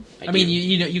 Yeah. I mean,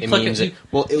 you It click means it.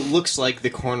 well, it looks like the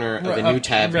corner of Right, a new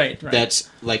tab right. that's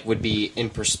would be in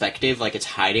perspective, like it's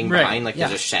hiding Right, behind, yeah.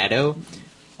 there's a shadow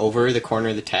over the corner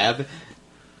of the tab.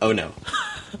 Oh no,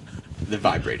 the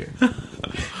vibrator.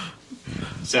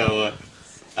 So,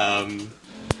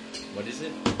 what is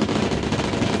it?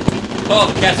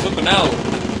 Oh, the cat's flipping out!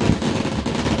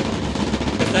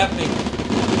 What's happening?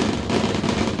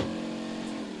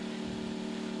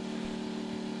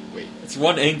 Wait, It's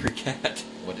one angry cat.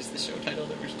 what is the show title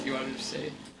that you wanted to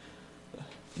say?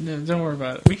 No, don't worry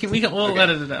about it. We'll Okay.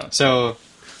 edit it out. So,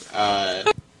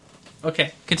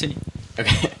 Okay, continue.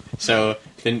 okay, so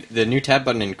the new tab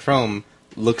button in Chrome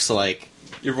looks like.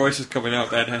 Your voice is coming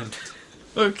out that end.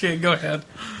 Okay, go ahead.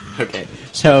 Okay,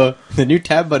 so the new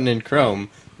tab button in Chrome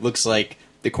looks like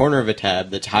the corner of a tab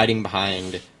that's hiding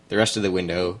behind the rest of the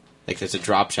window. Like there's a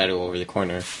drop shadow over the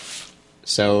corner.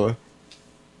 So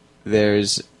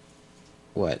there's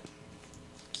what?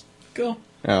 Go.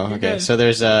 Oh, You're okay. good. So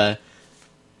there's I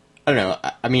don't know.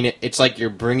 I mean, it's like you're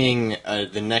bringing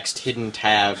the next hidden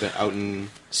tab out in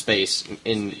space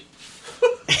in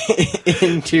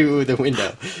into the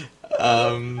window.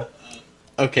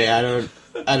 Okay, I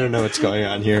don't know what's going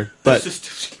on here, but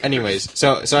anyways,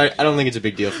 so I don't think it's a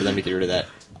big deal for them to get rid of that.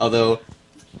 Although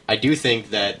I do think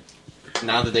that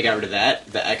now that they got rid of that,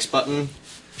 the X button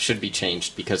should be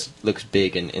changed because it looks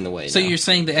big and in the way. So now. you're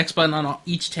saying the X button on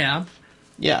each tab?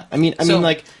 Yeah, I mean, So,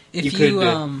 like If you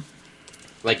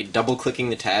could you double clicking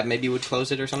the tab maybe would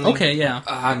close it or something. okay, yeah.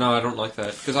 No, I don't like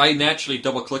that. Because I naturally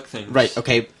double click things. Right.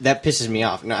 Okay, that pisses me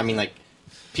off. No, I mean like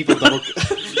people double.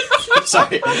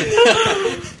 Sorry.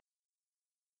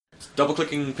 Double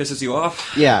clicking pisses you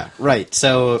off? Yeah. Right.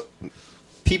 So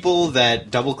people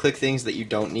that double click things that you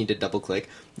don't need to double click.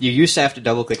 You used to have to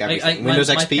double click everything. Windows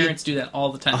my XP. parents do that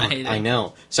all the time. I hate it. I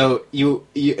know. So you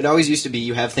it always used to be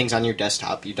you have things on your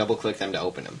desktop, you double click them to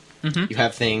open them. Mhm. You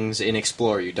have things in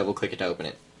Explorer, you double click it to open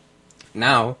it.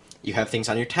 Now you have things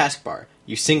on your taskbar,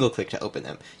 you single click to open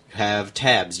them. You have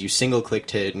tabs, you single click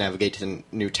to navigate to the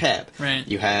new tab. Right.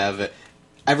 You have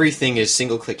everything is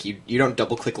single click. You don't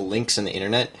double click links in the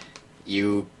internet.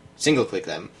 You single click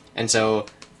them. And so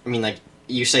I mean like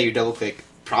you say you double click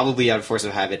probably out of force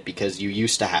of habit because you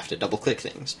used to have to double click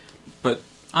things. But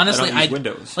Honestly, I don't use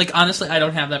Windows. Honestly, I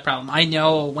don't have that problem. I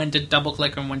know when to double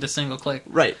click and when to single click,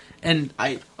 Right. and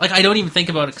I don't even think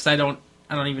about it because I don't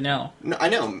even know. No, I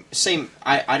know. Same.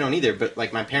 I don't either. But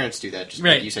like my parents do that. Just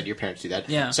Right. like you said, your parents do that.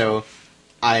 Yeah. So,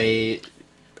 I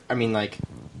mean, like,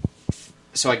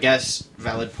 so I guess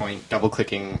valid point. Double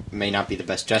clicking may not be the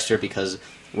best gesture because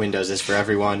Windows is for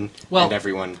everyone, Well, and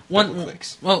everyone double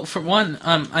clicks. Well, for one,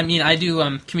 I mean, I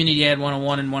do Community Ed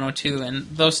 101 and 102, and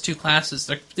those two classes,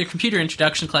 they're computer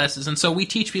introduction classes, and so we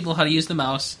teach people how to use the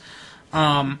mouse.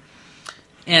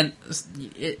 And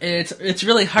it's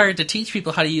really hard to teach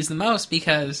people how to use the mouse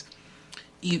because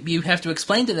you have to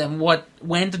explain to them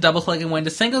when to double click and when to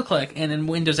single click, and in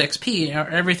Windows XP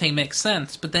everything makes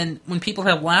sense. But then when people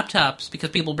have laptops, because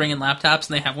people bring in laptops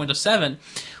and they have Windows 7,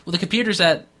 well, the computers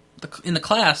in the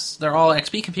class, they're all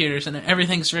XP computers, and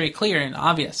everything's very clear and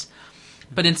obvious.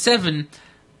 But in 7,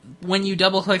 when you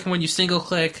double click and when you single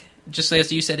click, just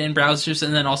as you said, in browsers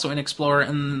and then also in Explorer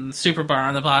and the super bar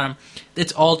on the bottom,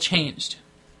 it's all changed.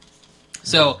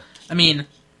 So, I mean,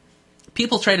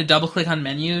 people try to double click on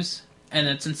menus, and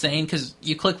it's insane because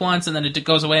you click once and then it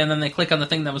goes away, and then they click on the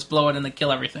thing that was below it and they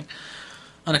kill everything.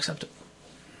 Unacceptable.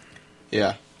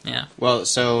 Yeah. Yeah. Well,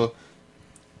 so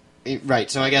right.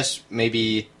 So I guess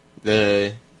maybe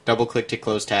the double click to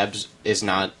close tabs is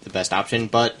not the best option,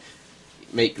 but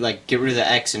get rid of the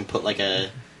X and put like a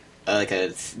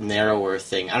narrower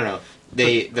thing. I don't know.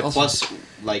 The plus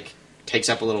takes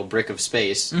up a little brick of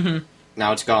space. Mm-hmm.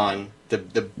 Now it's gone.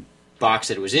 The box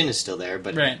that it was in is still there,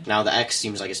 but right. now the X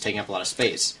seems like it's taking up a lot of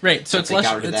space. Right. So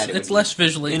it's less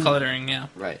visually in, cluttering. Yeah.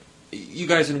 Right. You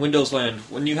guys in Windows land,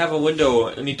 when you have a window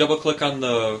and you double click on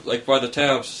the by the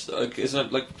tabs,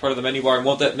 isn't it part of the menu bar? And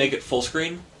won't that make it full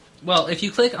screen? Well, if you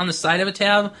click on the side of a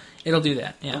tab, it'll do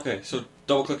that. Yeah. Okay, so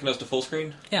double clicking us to full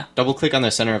screen. Yeah. Double click on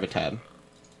the center of a tab.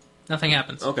 Nothing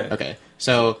happens. Okay. Okay.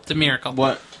 So it's a miracle.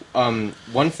 What?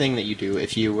 One thing that you do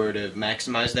if you were to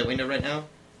maximize that window right now,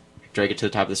 drag it to the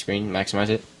top of the screen, maximize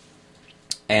it,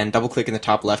 and double click in the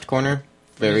top left corner,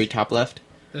 very top left.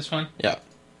 This one. Yeah.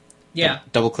 Yeah.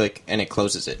 Double click and it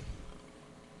closes it.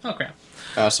 Oh crap.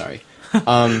 Oh, sorry.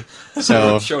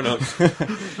 So show notes.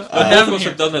 I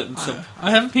have done that.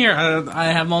 I have them here. I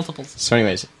have multiples. So,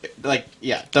 anyways,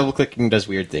 double clicking does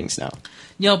weird things now.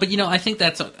 But I think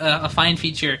that's a fine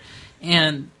feature,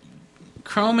 and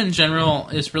Chrome in general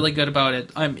is really good about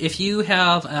it. If you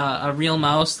have a real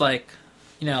mouse, like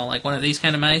one of these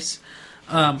kind of mice,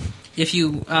 if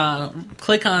you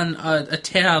click on a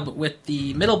tab with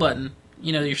the middle button,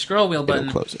 your scroll wheel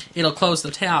button, it'll close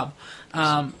the tab.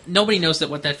 Nobody knows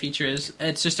what that feature is.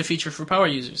 It's just a feature for power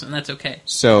users, and that's okay.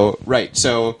 So, right.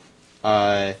 So,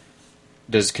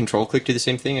 does control click do the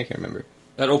same thing? I can't remember.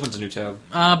 That opens a new tab.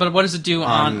 But what does it do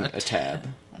on a tab?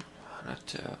 On a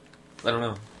tab. I don't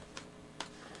know.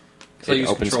 It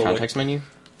opens the context menu?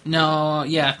 No,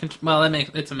 yeah. Well,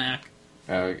 it's a Mac.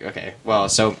 Oh, okay. Well,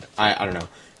 so, I don't know.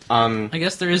 I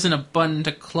guess there isn't a button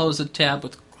to close a tab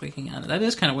with clicking on it. That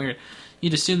is kind of weird.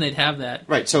 You'd assume they'd have that.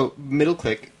 Right, so middle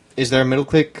click. Is there a middle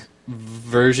click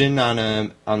version on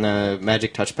the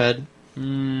Magic Touchpad?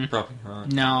 Probably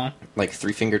not. No. Like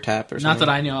 3-finger tap or something? Not that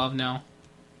I know of, no.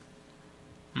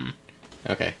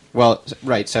 Okay. Well,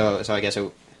 right, so I guess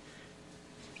so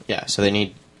they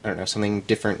need, I don't know, something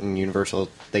different and universal.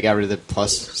 They got rid of the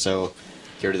plus, so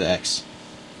get rid of the X.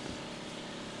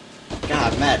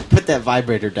 God, Matt, put that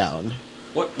vibrator down.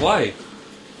 What? Why?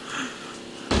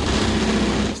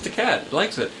 It's the cat. It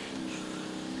likes it.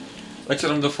 Likes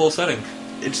it on the full setting.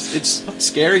 It's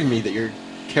scaring me that you're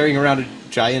carrying around a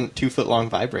giant 2-foot-long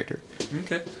vibrator.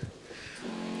 Okay.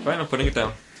 Fine, I'm putting it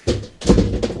down.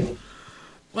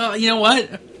 Well, you know what?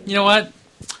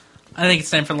 I think it's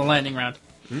time for the lightning round.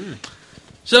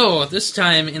 So, this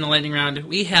time in the lightning round,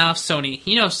 we have Sony.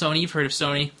 You know Sony, you've heard of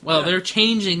Sony. Well, Yeah. They're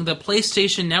changing the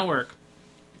PlayStation Network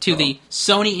to the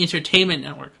Sony Entertainment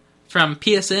Network. From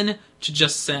PSN to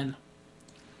just Sen.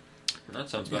 That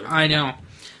sounds better. I know.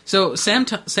 So,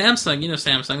 Samsung, you know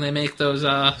Samsung, they make those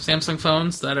Samsung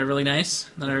phones that are really nice,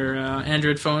 that are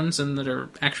Android phones, and that are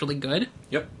actually good.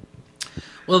 Yep.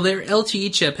 Well, their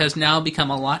LTE chip has now become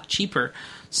a lot cheaper.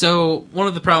 So one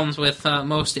of the problems with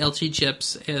most LTE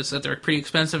chips is that they're pretty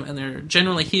expensive and they're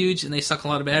generally huge and they suck a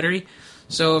lot of battery.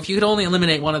 So if you could only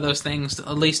eliminate one of those things,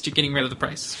 at least you're getting rid of the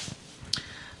price.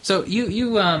 So you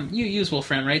use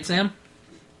Wolfram, right, Sam?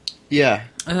 Yeah.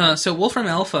 So Wolfram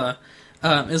Alpha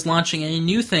is launching a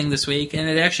new thing this week, and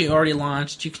it actually already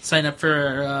launched. You can sign up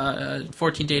for a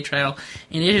 14-day trial,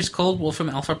 and it is called Wolfram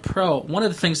Alpha Pro. One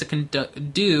of the things it can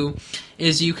do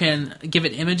is you can give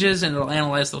it images, and it'll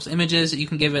analyze those images. You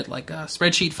can give it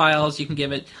spreadsheet files. You can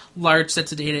give it large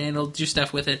sets of data, and it'll do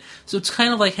stuff with it. So it's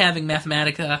kind of like having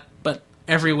Mathematica, but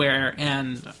everywhere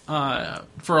and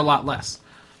for a lot less.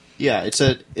 Yeah,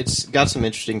 it's got some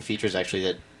interesting features actually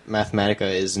that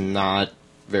Mathematica is not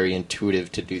very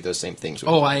intuitive to do those same things with.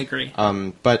 Oh, I agree.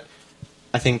 But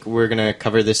I think we're going to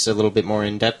cover this a little bit more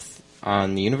in depth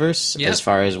on the universe as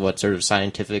far as what sort of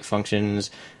scientific functions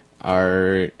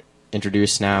are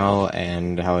introduced now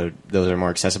and how those are more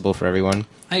accessible for everyone.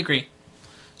 I agree.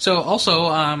 So also,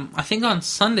 I think on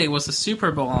Sunday was the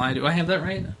Super Bowl. Do I have that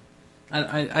right?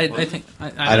 I think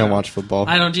I don't watch football.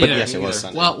 I don't either. But yes, it was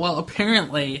Sunday. Well,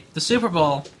 apparently the Super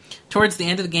Bowl, towards the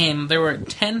end of the game, there were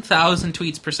 10,000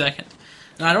 tweets per second.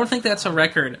 Now, I don't think that's a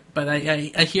record, but I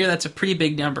hear that's a pretty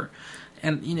big number,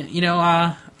 and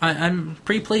I'm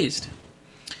pretty pleased.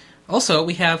 Also,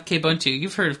 we have Kubuntu.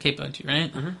 You've heard of Kubuntu,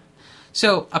 right? Mhm.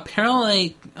 So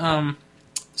apparently,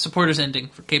 support is ending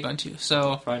for Kubuntu.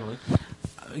 So Finally.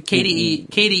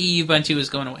 KDE Ubuntu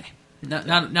is going away.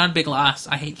 Not a big loss.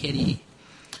 I hate KDE.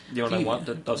 You know what I want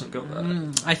that doesn't go?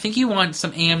 I think you want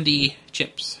some AMD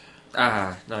chips. No,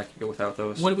 I can go without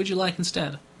those. What would you like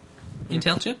instead?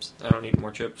 Intel chips? I don't need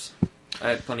more chips. I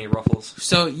had plenty of Ruffles.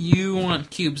 So you want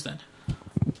cubes then?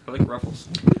 I like Ruffles.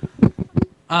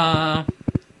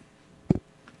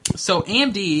 So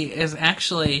AMD is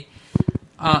actually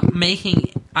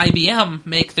making IBM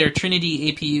make their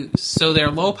Trinity APUs. So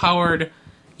they're low-powered.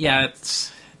 Yeah,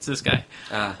 it's this guy.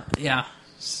 Yeah.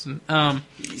 So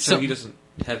So he doesn't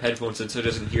have headphones in, so he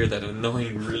doesn't hear that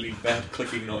annoying, really bad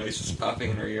clicking noise just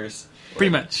popping in our ears. pretty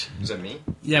much. Was that me?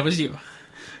 Yeah, it was you.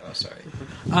 Oh, sorry.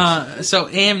 So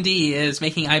AMD is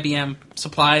making IBM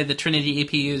supply the Trinity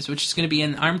APUs, which is going to be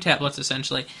in ARM tablets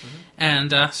essentially,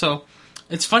 and so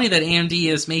it's funny that AMD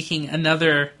is making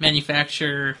another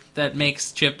manufacturer that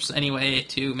makes chips anyway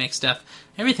to make stuff.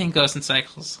 Everything goes in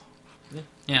cycles.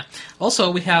 Yeah. Also,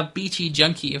 we have BT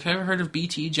Junkie. Have you ever heard of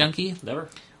BT Junkie? Never.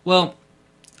 Well,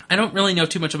 I don't really know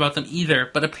too much about them either,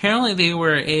 but apparently they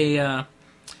were a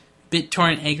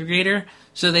BitTorrent aggregator.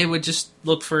 So they would just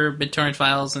look for BitTorrent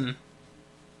files and,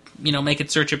 make it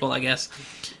searchable, I guess.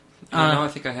 No, I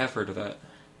think I have heard of that.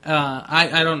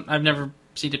 I've never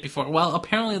seen it before. Well,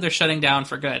 apparently they're shutting down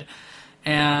for good.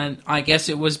 And I guess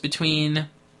it was between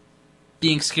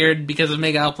being scared because of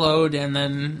Mega Upload and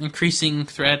then increasing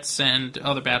threats and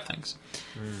other bad things.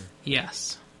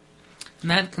 Yes.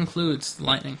 And that concludes the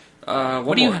Lightning.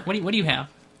 What do you have?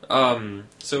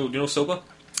 So, do you know SOPA?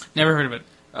 Never heard of it.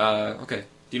 Okay.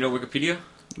 Do you know Wikipedia?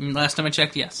 Last time I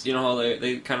checked, yes. You know how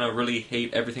they kind of really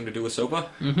hate everything to do with SOPA?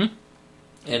 Mm-hmm.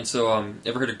 And so,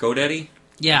 ever heard of GoDaddy?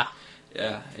 Yeah.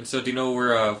 Yeah. And so, do you know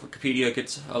where Wikipedia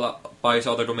buys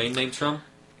all their domain names from?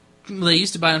 Well, they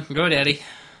used to buy them from GoDaddy.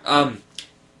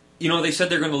 They said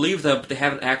they're going to leave them, but they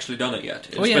haven't actually done it yet.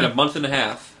 It's been a month and a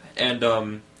half,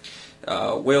 and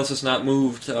Wales has not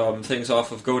moved things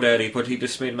off of GoDaddy, but he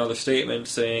just made another statement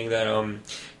saying that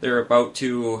they're about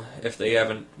to, if they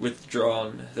haven't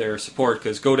withdrawn their support,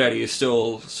 because GoDaddy is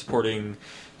still supporting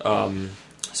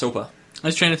SOPA. I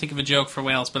was trying to think of a joke for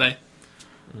Wales, but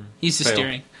he's just Fail.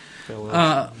 steering.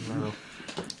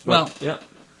 Well, yeah.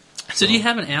 So do you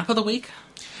have an app of the week?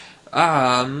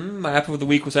 My app of the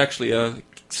week was actually a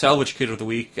salvage kit of the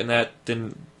week, and that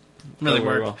didn't Really go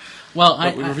very work. well.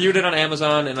 Well, We reviewed it on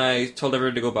Amazon, and I told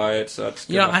everyone to go buy it, so that's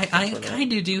good. I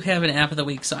kind of do have an app of the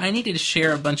week, so I needed to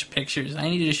share a bunch of pictures. I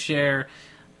needed to share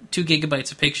 2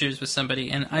 gigabytes of pictures with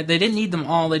somebody, and they didn't need them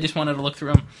all, they just wanted to look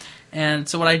through them. And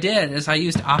so what I did is I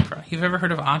used Opera. You've ever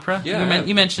heard of Opera? Yeah.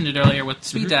 You mentioned it earlier with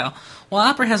Speed Dial. Well,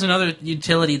 Opera has another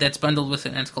utility that's bundled with it,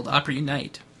 and it's called Opera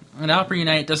Unite. And Opera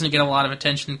Unite doesn't get a lot of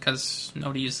attention because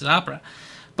nobody uses Opera.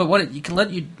 But what it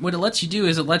lets you do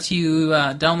is it lets you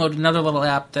download another little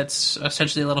app that's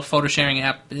essentially a little photo sharing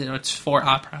app. It's for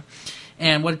Opera.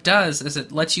 And what it does is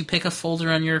it lets you pick a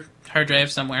folder on your hard drive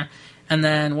somewhere, and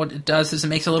then what it does is it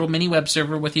makes a little mini web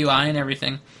server with UI and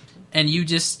everything. And you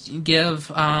just give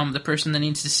the person that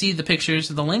needs to see the pictures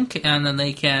the link, and then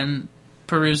they can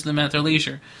peruse them at their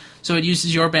leisure. So it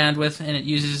uses your bandwidth, and it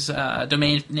uses a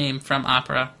domain name from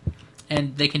Opera,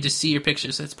 and they can just see your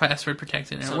pictures. It's password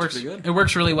protected, and Sounds it works. pretty good. It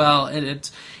works really well. It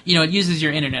uses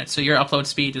your internet, so your upload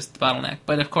speed is the bottleneck.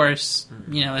 But of course,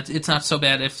 it's not so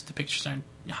bad if the pictures aren't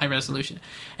high resolution,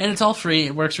 and it's all free.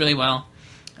 It works really well.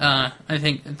 I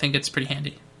think it's pretty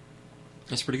handy.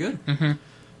 That's pretty good. Mm-hmm.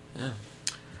 Yeah.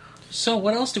 So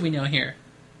what else do we know here?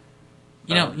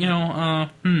 It's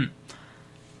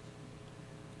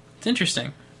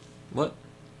interesting. What?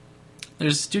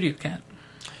 There's a studio cat.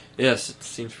 Yes, it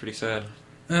seems pretty sad.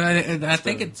 I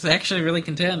think it's actually really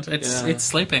content. It's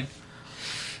sleeping.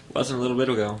 Wasn't a little bit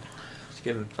ago. It's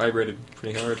getting vibrated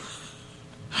pretty hard.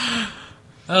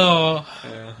 Oh,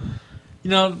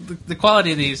 Yeah. the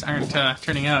quality of these aren't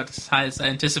turning out as high as I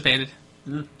anticipated.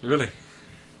 Really?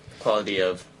 Quality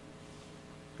of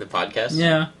the podcast?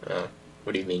 Yeah.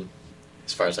 What do you mean?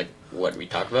 As far as what we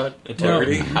talk about?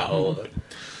 Integrity? How?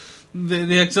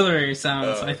 The auxiliary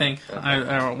sounds, Oh, I think, okay.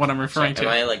 are what I'm referring to.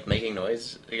 Am I making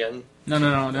noise again? No.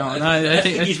 I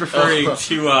think he's referring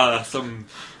to some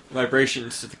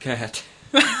vibrations to the cat.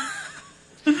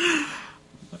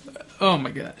 Oh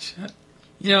my gosh.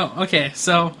 Okay,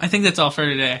 so I think that's all for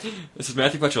today. This is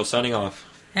Matthew Putchell signing off.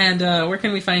 And where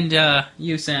can we find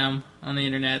you, Sam, on the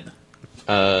internet?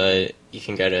 You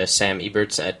can go to Sam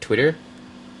Eberts at Twitter.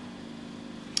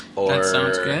 Or That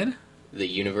sounds good. The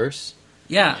Universe,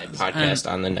 Yeah. a podcast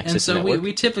on the Nexus And so Network.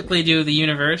 we typically do the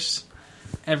Universe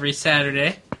every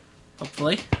Saturday,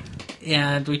 hopefully.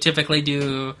 And we typically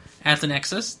do At the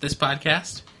Nexus, this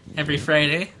podcast, every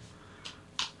Friday.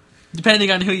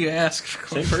 Depending on who you ask.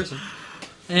 Same person.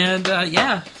 And,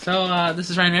 so this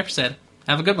is Ryan Rampersad.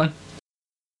 Have a good one.